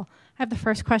possible. I have the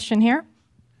first question here.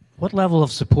 What level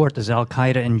of support does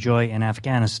al-Qaeda enjoy in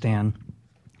Afghanistan?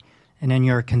 And in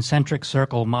your concentric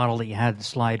circle model that you had the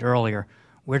slide earlier,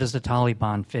 where does the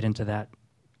Taliban fit into that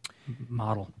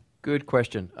model? Good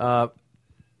question.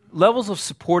 Levels of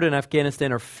support in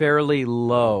Afghanistan are fairly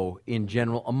low in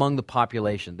general among the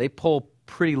population. They pull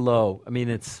pretty low. I mean,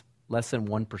 it's less than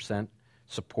 1%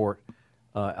 support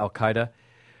al-Qaeda.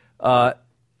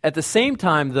 At the same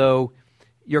time, though,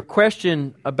 your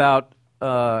question about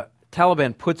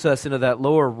Taliban puts us into that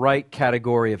lower right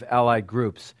category of allied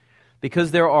groups,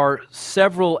 because there are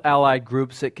several allied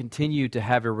groups that continue to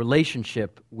have a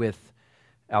relationship with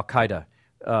al-Qaeda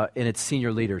and its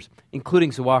senior leaders,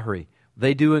 including Zawahiri.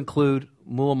 They do include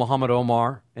Mullah Muhammad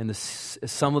Omar and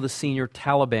some of the senior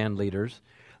Taliban leaders.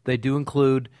 They do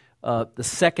include the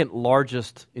second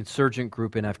largest insurgent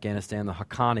group in Afghanistan, the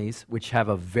Haqqanis, which have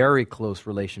a very close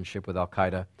relationship with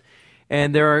al-Qaeda.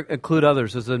 And include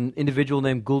others. There's an individual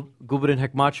named Gulbuddin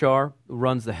Hekmatyar, who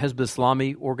runs the Hezb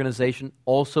Islami organization,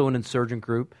 also an insurgent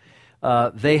group.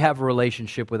 They have a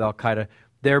relationship with al-Qaeda.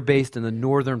 They're based in the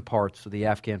northern parts of the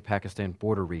Afghan-Pakistan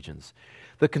border regions.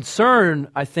 The concern,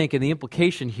 I think, and the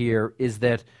implication here is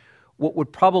that what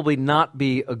would probably not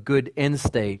be a good end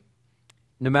state,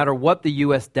 no matter what the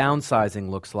U.S. downsizing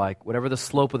looks like, whatever the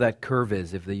slope of that curve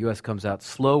is, if the U.S. comes out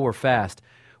slow or fast,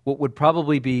 what would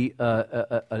probably be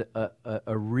a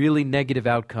really negative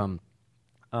outcome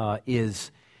is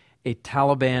a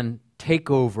Taliban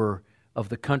takeover of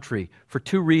the country for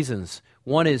two reasons.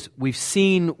 One is we've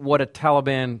seen what a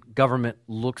Taliban government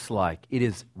looks like. It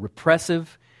is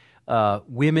repressive.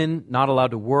 Women not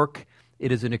allowed to work.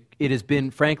 It has been,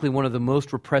 frankly, one of the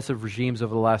most repressive regimes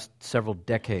over the last several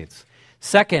decades.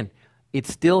 Second, it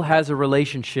still has a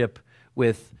relationship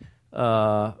with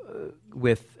al-Qaeda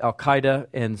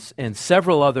and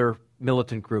several other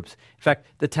militant groups. In fact,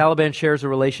 the Taliban shares a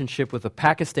relationship with the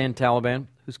Pakistan Taliban,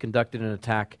 who's conducted an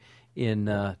attack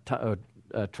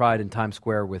tried in Times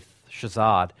Square with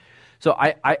Shahzad. So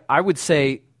I would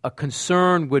say a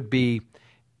concern would be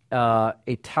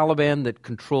a Taliban that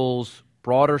controls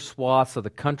broader swaths of the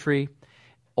country,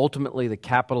 ultimately the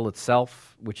capital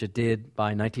itself, which it did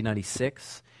by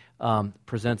 1996,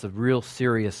 presents a real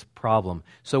serious problem.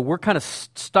 So we're kind of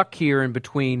stuck here in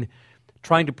between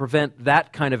trying to prevent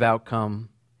that kind of outcome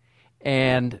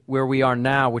and where we are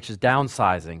now, which is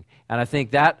downsizing. And I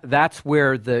think that's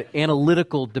where the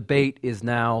analytical debate is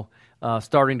now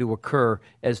starting to occur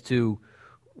as to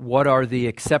what are the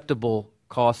acceptable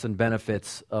costs and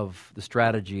benefits of the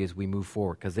strategy as we move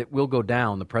forward, because it will go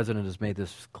down. The president has made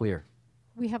this clear.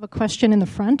 We have a question in the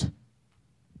front.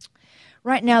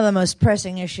 Right now, the most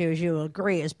pressing issue, as you will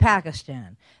agree, is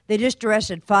Pakistan. They just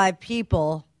arrested 5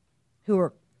 people who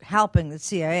were helping the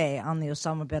CIA on the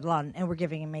Osama bin Laden, and we're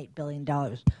giving him $8 billion.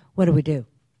 What do we do?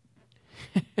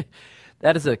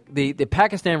 That is the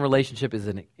Pakistan relationship is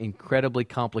an incredibly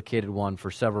complicated one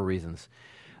for several reasons.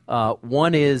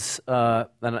 One is,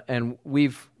 and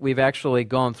we've actually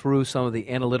gone through some of the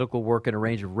analytical work in a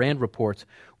range of RAND reports.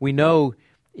 We know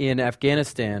in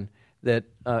Afghanistan that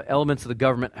elements of the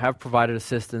government have provided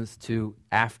assistance to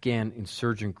Afghan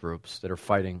insurgent groups that are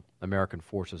fighting American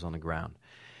forces on the ground.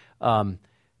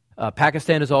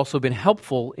 Pakistan has also been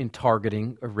helpful in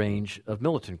targeting a range of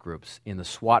militant groups in the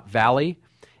Swat Valley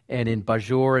and in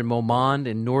Bajour and Momand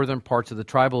in northern parts of the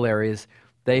tribal areas.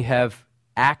 They have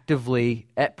actively,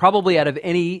 probably out of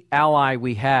any ally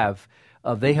we have,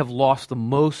 they have lost the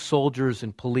most soldiers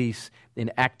and police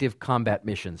in active combat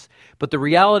missions. But the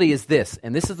reality is this,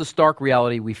 and this is the stark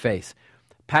reality we face.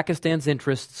 Pakistan's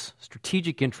interests,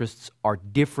 strategic interests, are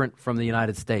different from the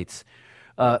United States.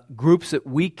 Groups that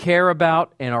we care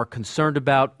about and are concerned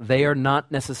about, they are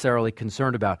not necessarily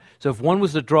concerned about. So if one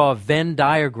was to draw a Venn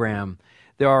diagram,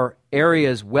 there are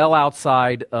areas well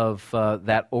outside of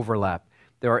that overlap.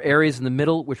 There are areas in the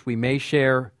middle which we may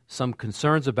share some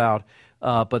concerns about,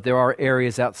 but there are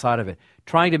areas outside of it.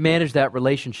 Trying to manage that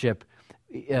relationship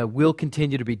will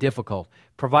continue to be difficult.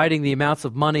 Providing the amounts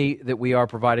of money that we are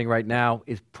providing right now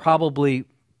is probably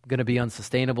going to be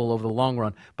unsustainable over the long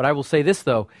run. But I will say this,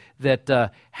 though,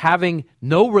 that having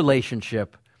no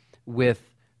relationship with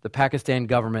the Pakistan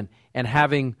government and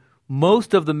having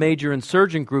most of the major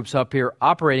insurgent groups up here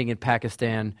operating in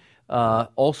Pakistan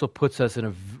also puts us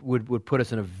in would put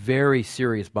us in a very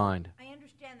serious bind. I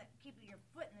understand that keeping your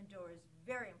foot in the door is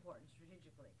very important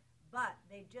strategically, but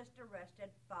they just arrested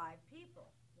 5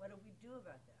 people. What do we do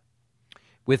about that?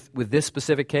 with this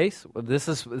specific case. This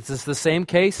is the same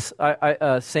case,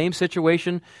 same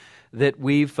situation that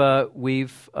we've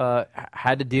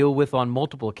had to deal with on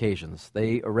multiple occasions.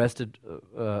 They arrested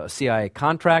a CIA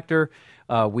contractor.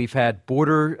 We've had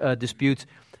border disputes.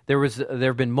 There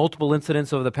have been multiple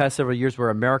incidents over the past several years where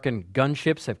American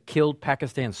gunships have killed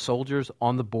Pakistan soldiers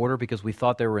on the border because we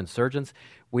thought they were insurgents.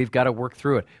 We've got to work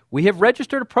through it. We have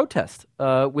registered a protest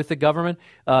with the government.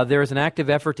 There is an active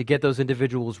effort to get those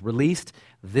individuals released.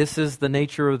 This is the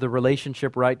nature of the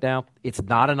relationship right now. It's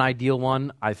not an ideal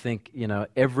one. I think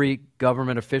every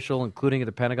government official, including at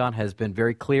the Pentagon, has been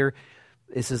very clear.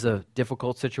 This is a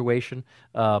difficult situation,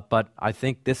 but I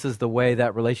think this is the way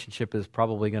that relationship is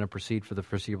probably going to proceed for the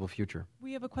foreseeable future.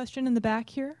 We have a question in the back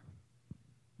here.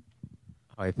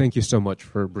 Hi, thank you so much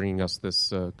for bringing us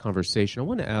this conversation. I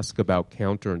want to ask about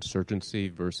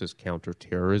counterinsurgency versus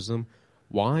counterterrorism.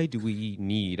 Why do we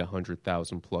need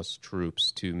 100,000 plus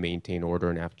troops to maintain order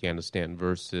in Afghanistan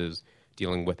versus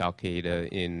dealing with Al-Qaeda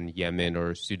in Yemen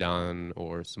or Sudan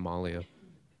or Somalia?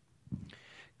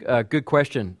 Good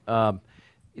question.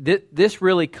 This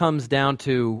really comes down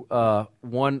to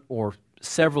one or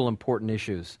several important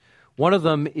issues. One of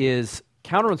them is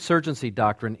counterinsurgency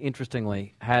doctrine,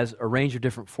 interestingly, has a range of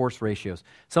different force ratios.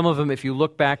 Some of them, if you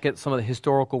look back at some of the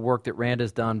historical work that RAND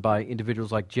has done by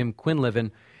individuals like Jim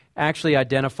Quinlivan, actually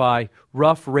identify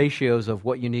rough ratios of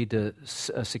what you need to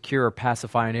secure or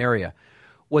pacify an area.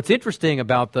 What's interesting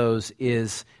about those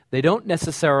is they don't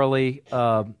necessarily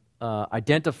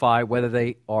identify whether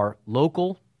they are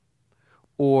local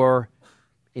or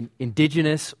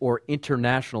indigenous or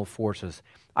international forces.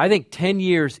 I think 10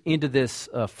 years into this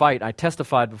fight, I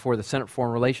testified before the Senate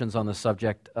Foreign Relations on this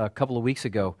subject a couple of weeks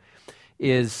ago,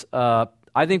 is I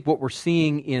think what we're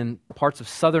seeing in parts of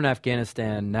southern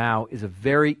Afghanistan now is a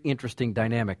very interesting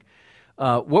dynamic.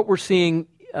 What we're seeing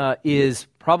is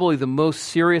probably the most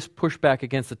serious pushback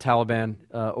against the Taliban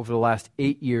over the last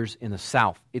 8 years in the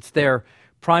south. It's their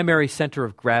primary center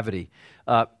of gravity.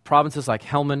 Provinces like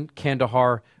Helmand,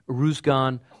 Kandahar,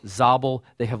 Uruzgan, Zabul,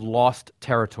 they have lost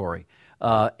territory.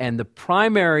 And the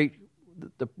primary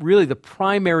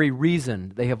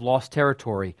reason they have lost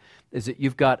territory is that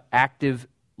you've got active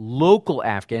local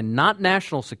Afghan, not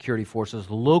national security forces,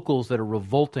 locals that are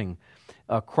revolting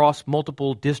across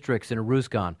multiple districts in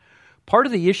Uruzgan. Part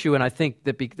of the issue, and I think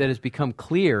that has become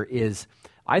clear, is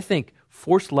I think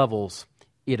force levels,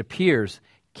 it appears,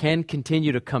 can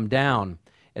continue to come down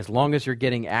as long as you're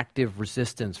getting active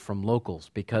resistance from locals,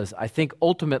 because I think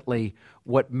ultimately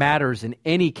what matters in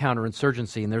any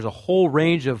counterinsurgency, and there's a whole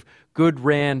range of good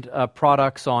RAND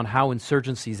products on how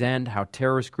insurgencies end, how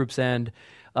terrorist groups end,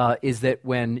 is that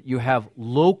when you have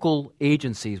local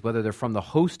agencies, whether they're from the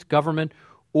host government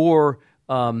or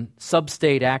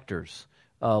sub-state actors,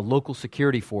 local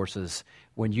security forces,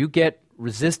 when you get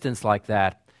resistance like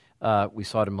that, we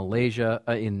saw it in Malaysia,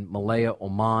 in Malaya,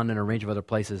 Oman, and a range of other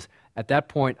places. At that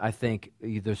point, I think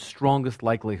the strongest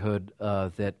likelihood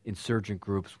that insurgent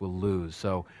groups will lose.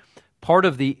 So part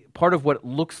of what it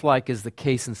looks like is the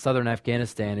case in southern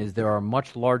Afghanistan is there are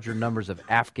much larger numbers of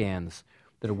Afghans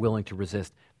that are willing to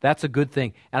resist. That's a good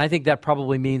thing. And I think that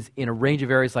probably means in a range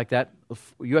of areas like that,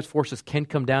 U.S. forces can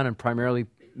come down and primarily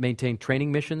maintain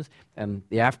training missions, and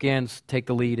the Afghans take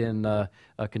the lead in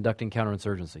conducting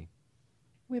counterinsurgency.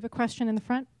 We have a question in the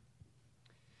front.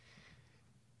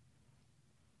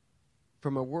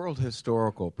 From a world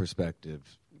historical perspective,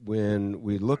 when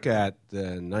we look at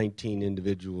the 19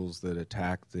 individuals that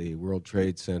attacked the World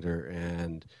Trade Center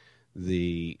and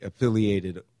the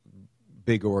affiliated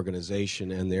big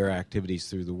organization and their activities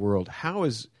through the world, how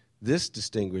is this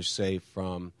distinguished, say,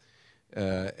 from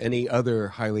any other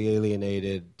highly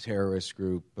alienated terrorist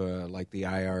group like the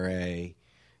IRA?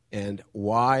 And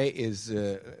why is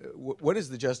what is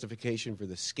the justification for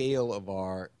the scale of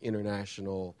our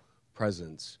international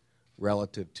presence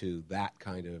relative to that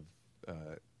kind of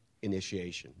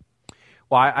initiation?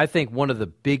 Well, I think one of the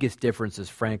biggest differences,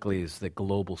 frankly, is the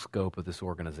global scope of this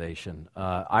organization.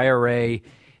 IRA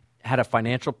had a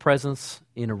financial presence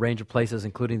in a range of places,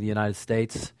 including the United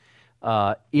States.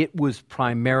 It was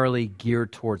primarily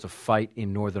geared towards a fight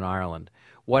in Northern Ireland.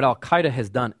 What Al-Qaeda has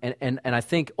done, and I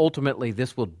think ultimately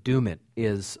this will doom it,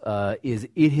 is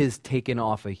it has taken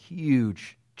off a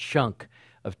huge chunk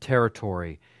of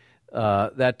territory.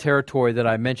 That territory that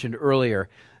I mentioned earlier,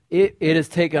 it has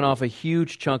taken off a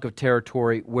huge chunk of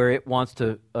territory where it wants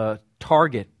to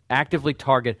actively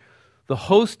target the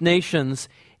host nations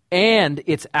and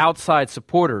its outside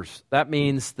supporters. That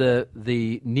means the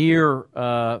near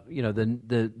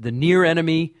the near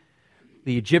enemy,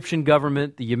 the Egyptian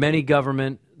government, the Yemeni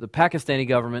government, the Pakistani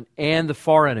government and the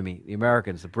far enemy, the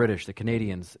Americans, the British, the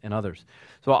Canadians, and others.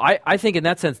 So I think in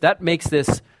that sense that makes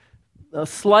this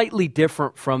slightly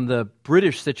different from the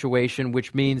British situation,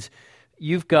 which means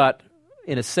you've got,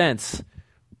 in a sense,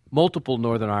 multiple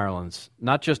Northern Irelands,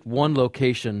 not just one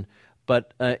location,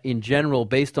 but in general,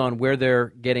 based on where they're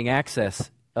getting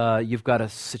access, you've got a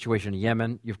situation in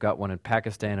Yemen, you've got one in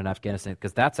Pakistan and Afghanistan,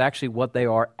 because that's actually what they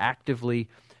are actively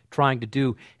trying to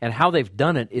do. And how they've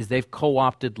done it is they've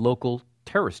co-opted local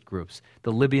terrorist groups.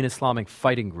 The Libyan Islamic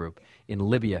Fighting Group in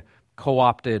Libya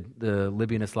co-opted the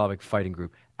Libyan Islamic Fighting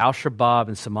Group. Al-Shabaab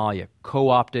in Somalia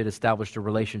co-opted, established a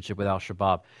relationship with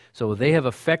Al-Shabaab. So they have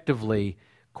effectively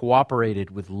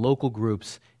cooperated with local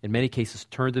groups, in many cases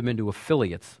turned them into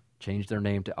affiliates, changed their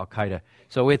name to Al-Qaeda.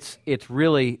 So it's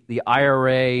really the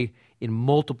IRA in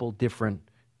multiple different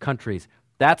countries.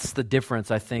 That's the difference,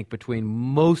 I think, between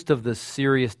most of the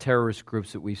serious terrorist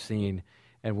groups that we've seen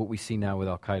and what we see now with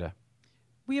Al-Qaeda.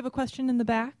 We have a question in the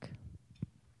back.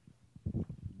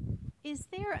 Is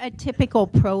there a typical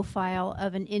profile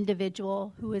of an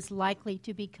individual who is likely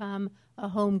to become a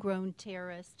homegrown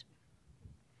terrorist?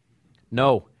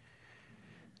 No.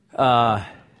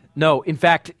 No. In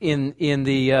fact, in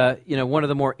the one of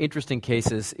the more interesting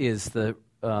cases is the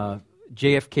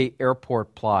JFK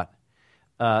Airport plot.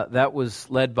 That was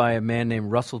led by a man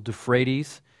named Russell Dufresne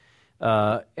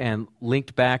and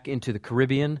linked back into the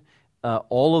Caribbean.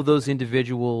 All of those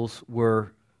individuals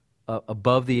were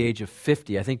above the age of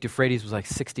 50. I think Dufresne's was like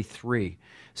 63.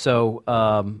 So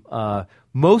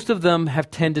most of them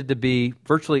have tended to be,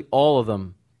 virtually all of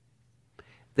them,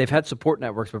 they've had support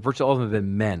networks, but virtually all of them have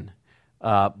been men.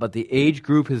 But the age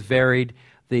group has varied.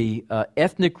 The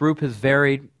ethnic group has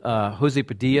varied. Jose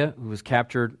Padilla, who was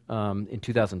captured in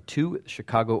 2002 at the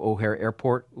Chicago O'Hare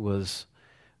Airport, was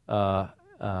a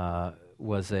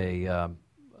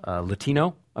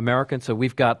Latino American. So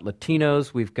we've got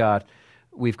Latinos, we've got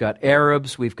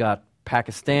Arabs, we've got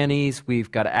Pakistanis, we've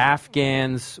got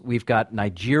Afghans, we've got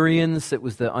Nigerians. That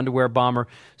was the underwear bomber.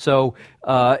 So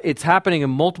it's happening in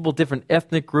multiple different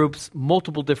ethnic groups,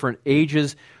 multiple different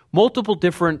ages, multiple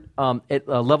different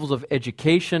levels of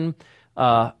education.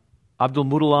 Abdul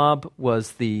Muttalib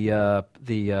was the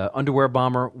underwear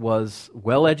bomber, was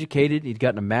well educated. He'd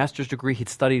gotten a master's degree. He'd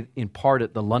studied in part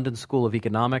at the London School of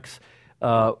Economics.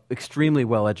 Extremely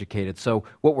well educated. So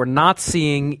what we're not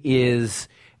seeing is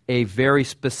a very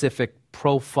specific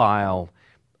profile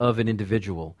of an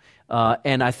individual.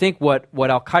 And I think what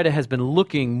Al-Qaeda has been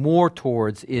looking more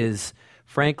towards is,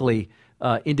 frankly,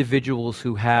 individuals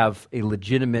who have a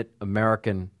legitimate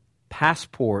American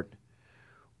passport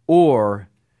or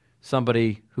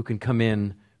somebody who can come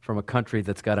in from a country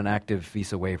that's got an active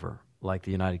visa waiver, like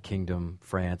the United Kingdom,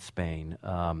 France, Spain.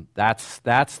 That's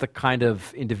the kind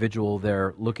of individual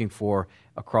they're looking for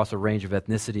across a range of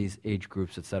ethnicities, age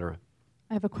groups, etc.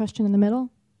 I have a question in the middle.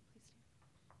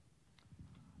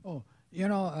 Oh,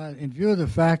 in view of the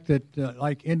fact that,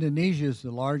 like Indonesia is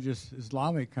the largest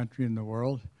Islamic country in the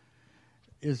world,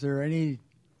 is there any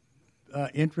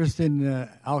interest in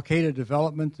Al-Qaeda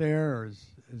development there, or is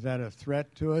that a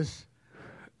threat to us?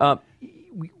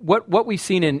 What we've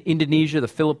seen in Indonesia, the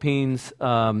Philippines,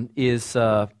 is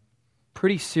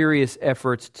pretty serious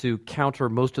efforts to counter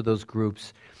most of those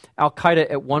groups. Al-Qaeda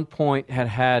at one point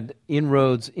had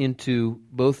inroads into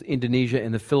both Indonesia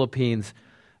and the Philippines,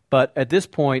 but at this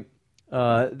point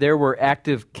there were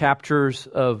active captures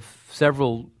of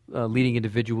several leading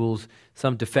individuals,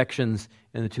 some defections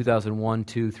in the 2001,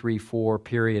 2, 3, 4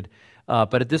 period.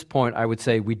 But at this point, I would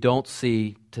say we don't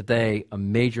see today a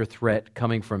major threat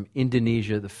coming from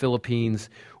Indonesia, the Philippines,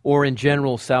 or in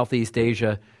general Southeast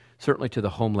Asia, certainly to the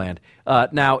homeland.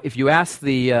 Now, if you ask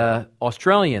the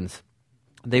Australians,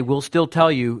 they will still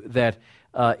tell you that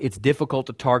it's difficult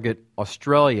to target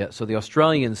Australia. So the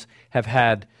Australians have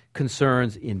had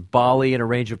concerns in Bali and a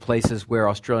range of places where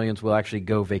Australians will actually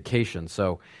go vacation.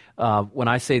 So when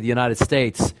I say the United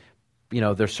States,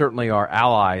 there certainly are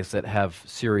allies that have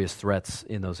serious threats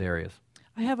in those areas.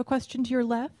 I have a question to your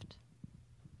left.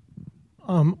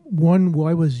 One,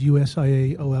 why was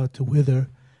USIA allowed to wither?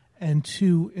 And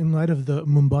two, in light of the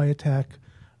Mumbai attack,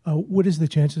 what is the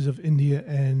chances of India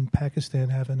and Pakistan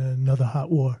having another hot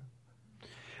war?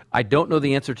 I don't know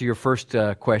the answer to your first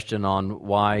question on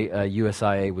why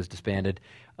USIA was disbanded.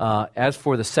 As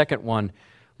for the second one,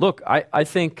 look, I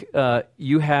think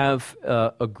you have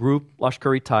a group,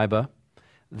 Lashkar-e-Taiba,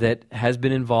 that has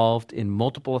been involved in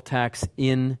multiple attacks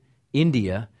in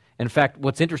India. In fact,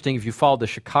 what's interesting, if you followed the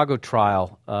Chicago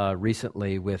trial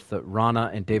recently with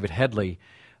Rana and David Headley,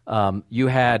 you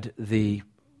had the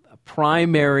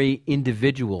primary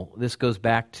individual, this goes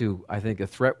back to, I think, a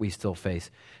threat we still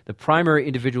face, the primary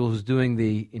individual who's doing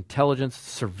the intelligence,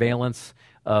 surveillance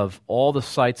of all the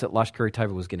sites that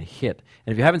Lashkar-e-Taiba was going to hit.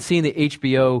 And if you haven't seen the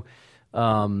HBO,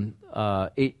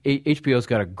 HBO's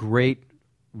got a great,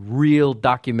 real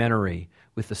documentary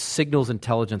with the signals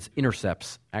intelligence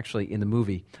intercepts, actually in the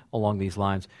movie, along these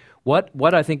lines.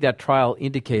 What I think that trial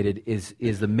indicated is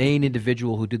the main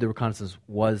individual who did the reconnaissance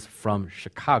was from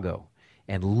Chicago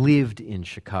and lived in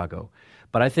Chicago.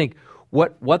 But I think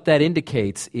what that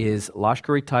indicates is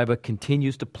Lashkar-e-Taiba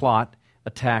continues to plot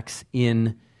attacks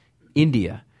in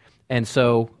India. And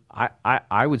so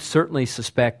I would certainly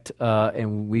suspect,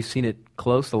 and we've seen it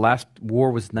close, the last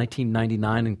war was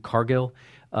 1999 in Kargil,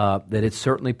 that it's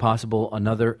certainly possible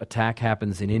another attack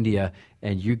happens in India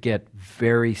and you get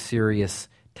very serious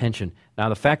tension. Now,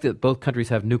 the fact that both countries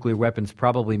have nuclear weapons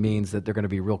probably means that they're going to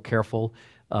be real careful.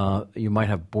 You might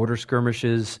have border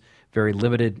skirmishes, very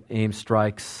limited aim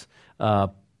strikes,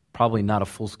 probably not a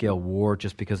full-scale war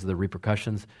just because of the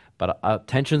repercussions. But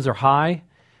tensions are high,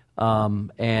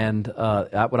 and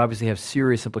that would obviously have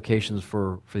serious implications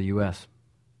for the U.S.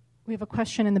 We have a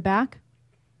question in the back.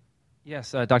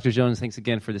 Yes, Dr. Jones, thanks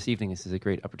again for this evening. This is a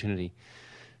great opportunity.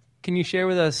 Can you share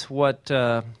with us what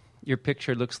your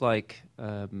picture looks like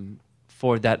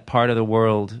for that part of the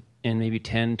world in maybe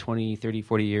 10, 20, 30,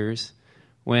 40 years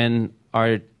when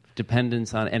our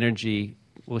dependence on energy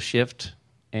will shift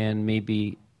and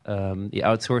maybe the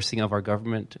outsourcing of our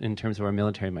government in terms of our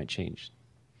military might change?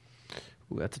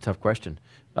 Ooh, that's a tough question.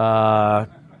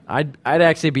 I'd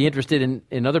actually be interested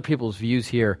in other people's views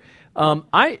here. I'm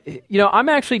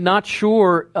actually not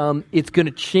sure it's going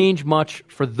to change much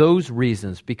for those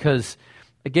reasons because,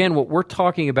 again, what we're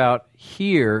talking about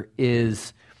here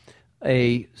is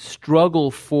a struggle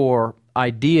for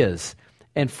ideas.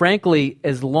 And frankly,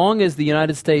 as long as the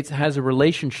United States has a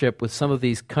relationship with some of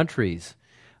these countries,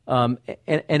 and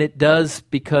it does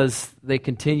because they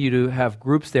continue to have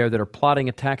groups there that are plotting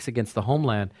attacks against the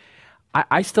homeland,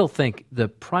 I still think the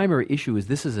primary issue is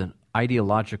this is an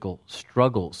ideological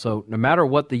struggle. So no matter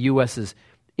what the U.S.'s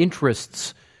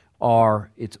interests are,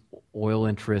 its oil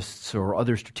interests or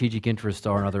other strategic interests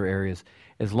are in other areas,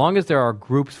 as long as there are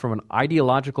groups from an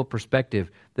ideological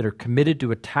perspective that are committed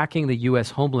to attacking the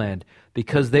U.S. homeland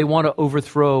because they want to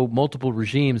overthrow multiple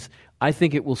regimes, I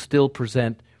think it will still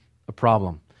present a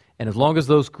problem. And as long as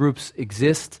those groups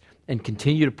exist and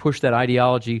continue to push that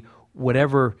ideology,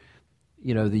 whatever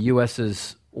the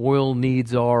U.S.'s oil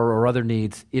needs are or other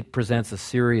needs, it presents a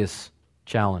serious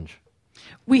challenge.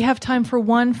 We have time for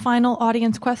one final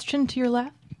audience question to your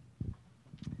left.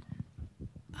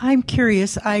 I'm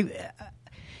curious.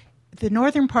 The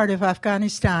northern part of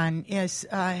Afghanistan has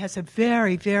a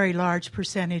very, very large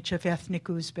percentage of ethnic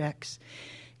Uzbeks.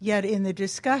 Yet in the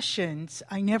discussions,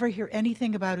 I never hear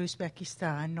anything about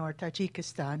Uzbekistan or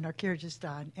Tajikistan or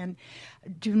Kyrgyzstan. And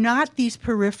do not these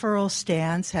peripheral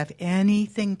stands have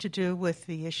anything to do with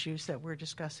the issues that we're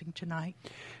discussing tonight?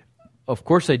 Of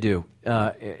course they do.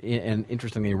 And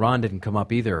interestingly, Iran didn't come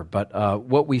up either. But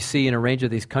what we see in a range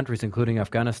of these countries, including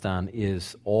Afghanistan,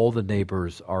 is all the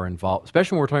neighbors are involved.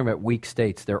 Especially when we're talking about weak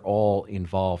states, they're all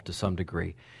involved to some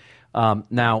degree.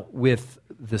 Now, with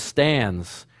the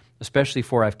stands, especially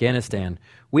for Afghanistan,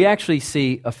 we actually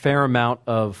see a fair amount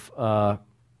of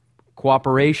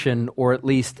cooperation, or at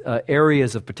least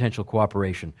areas of potential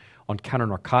cooperation on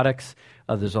counter-narcotics.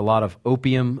 There's a lot of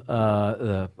opium,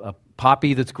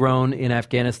 poppy that's grown in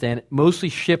Afghanistan, mostly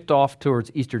shipped off towards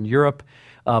Eastern Europe,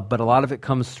 but a lot of it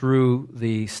comes through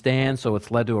the stand, so it's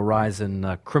led to a rise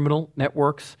in criminal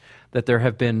networks that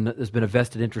there's been a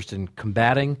vested interest in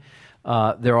combating.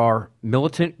 There are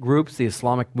militant groups, the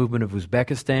Islamic Movement of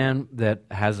Uzbekistan, that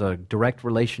has a direct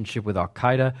relationship with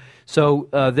Al-Qaeda. So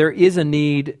there is a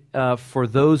need for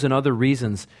those and other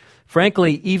reasons.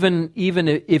 Frankly, even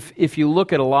if you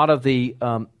look at a lot of the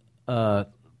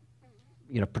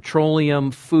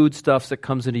petroleum, foodstuffs that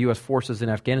comes into U.S. forces in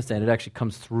Afghanistan, it actually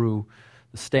comes through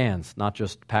the stands, not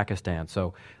just Pakistan.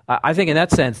 So I think in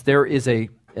that sense there is a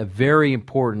very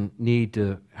important need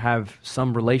to have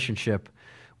some relationship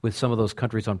with some of those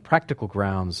countries on practical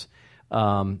grounds,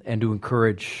 and to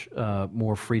encourage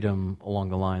more freedom along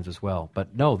the lines as well.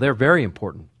 But no, they're very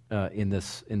important in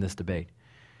this debate.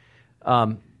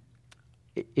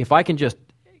 If I can just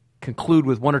conclude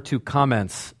with one or two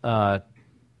comments,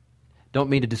 don't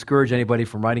mean to discourage anybody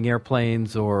from riding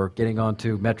airplanes or getting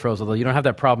onto metros, although you don't have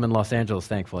that problem in Los Angeles,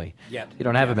 thankfully. Yet. You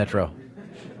don't have a metro.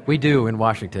 We do in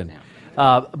Washington.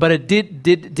 But it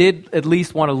did at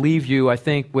least want to leave you, I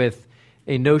think, with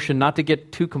a notion not to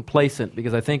get too complacent,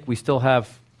 because I think we still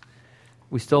have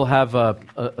We still have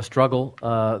a struggle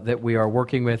that we are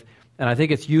working with, and I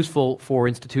think it's useful for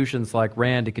institutions like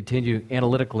RAND to continue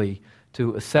analytically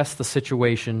to assess the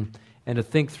situation and to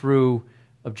think through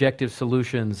objective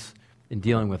solutions in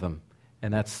dealing with them.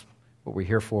 And that's what we're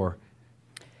here for.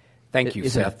 Thank you,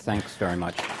 Seth. Thanks very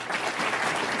much.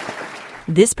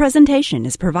 This presentation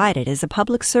is provided as a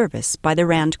public service by the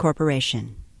RAND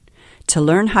Corporation. To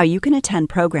learn how you can attend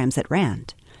programs at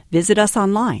RAND, visit us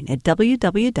online at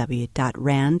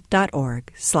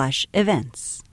www.rand.org/events.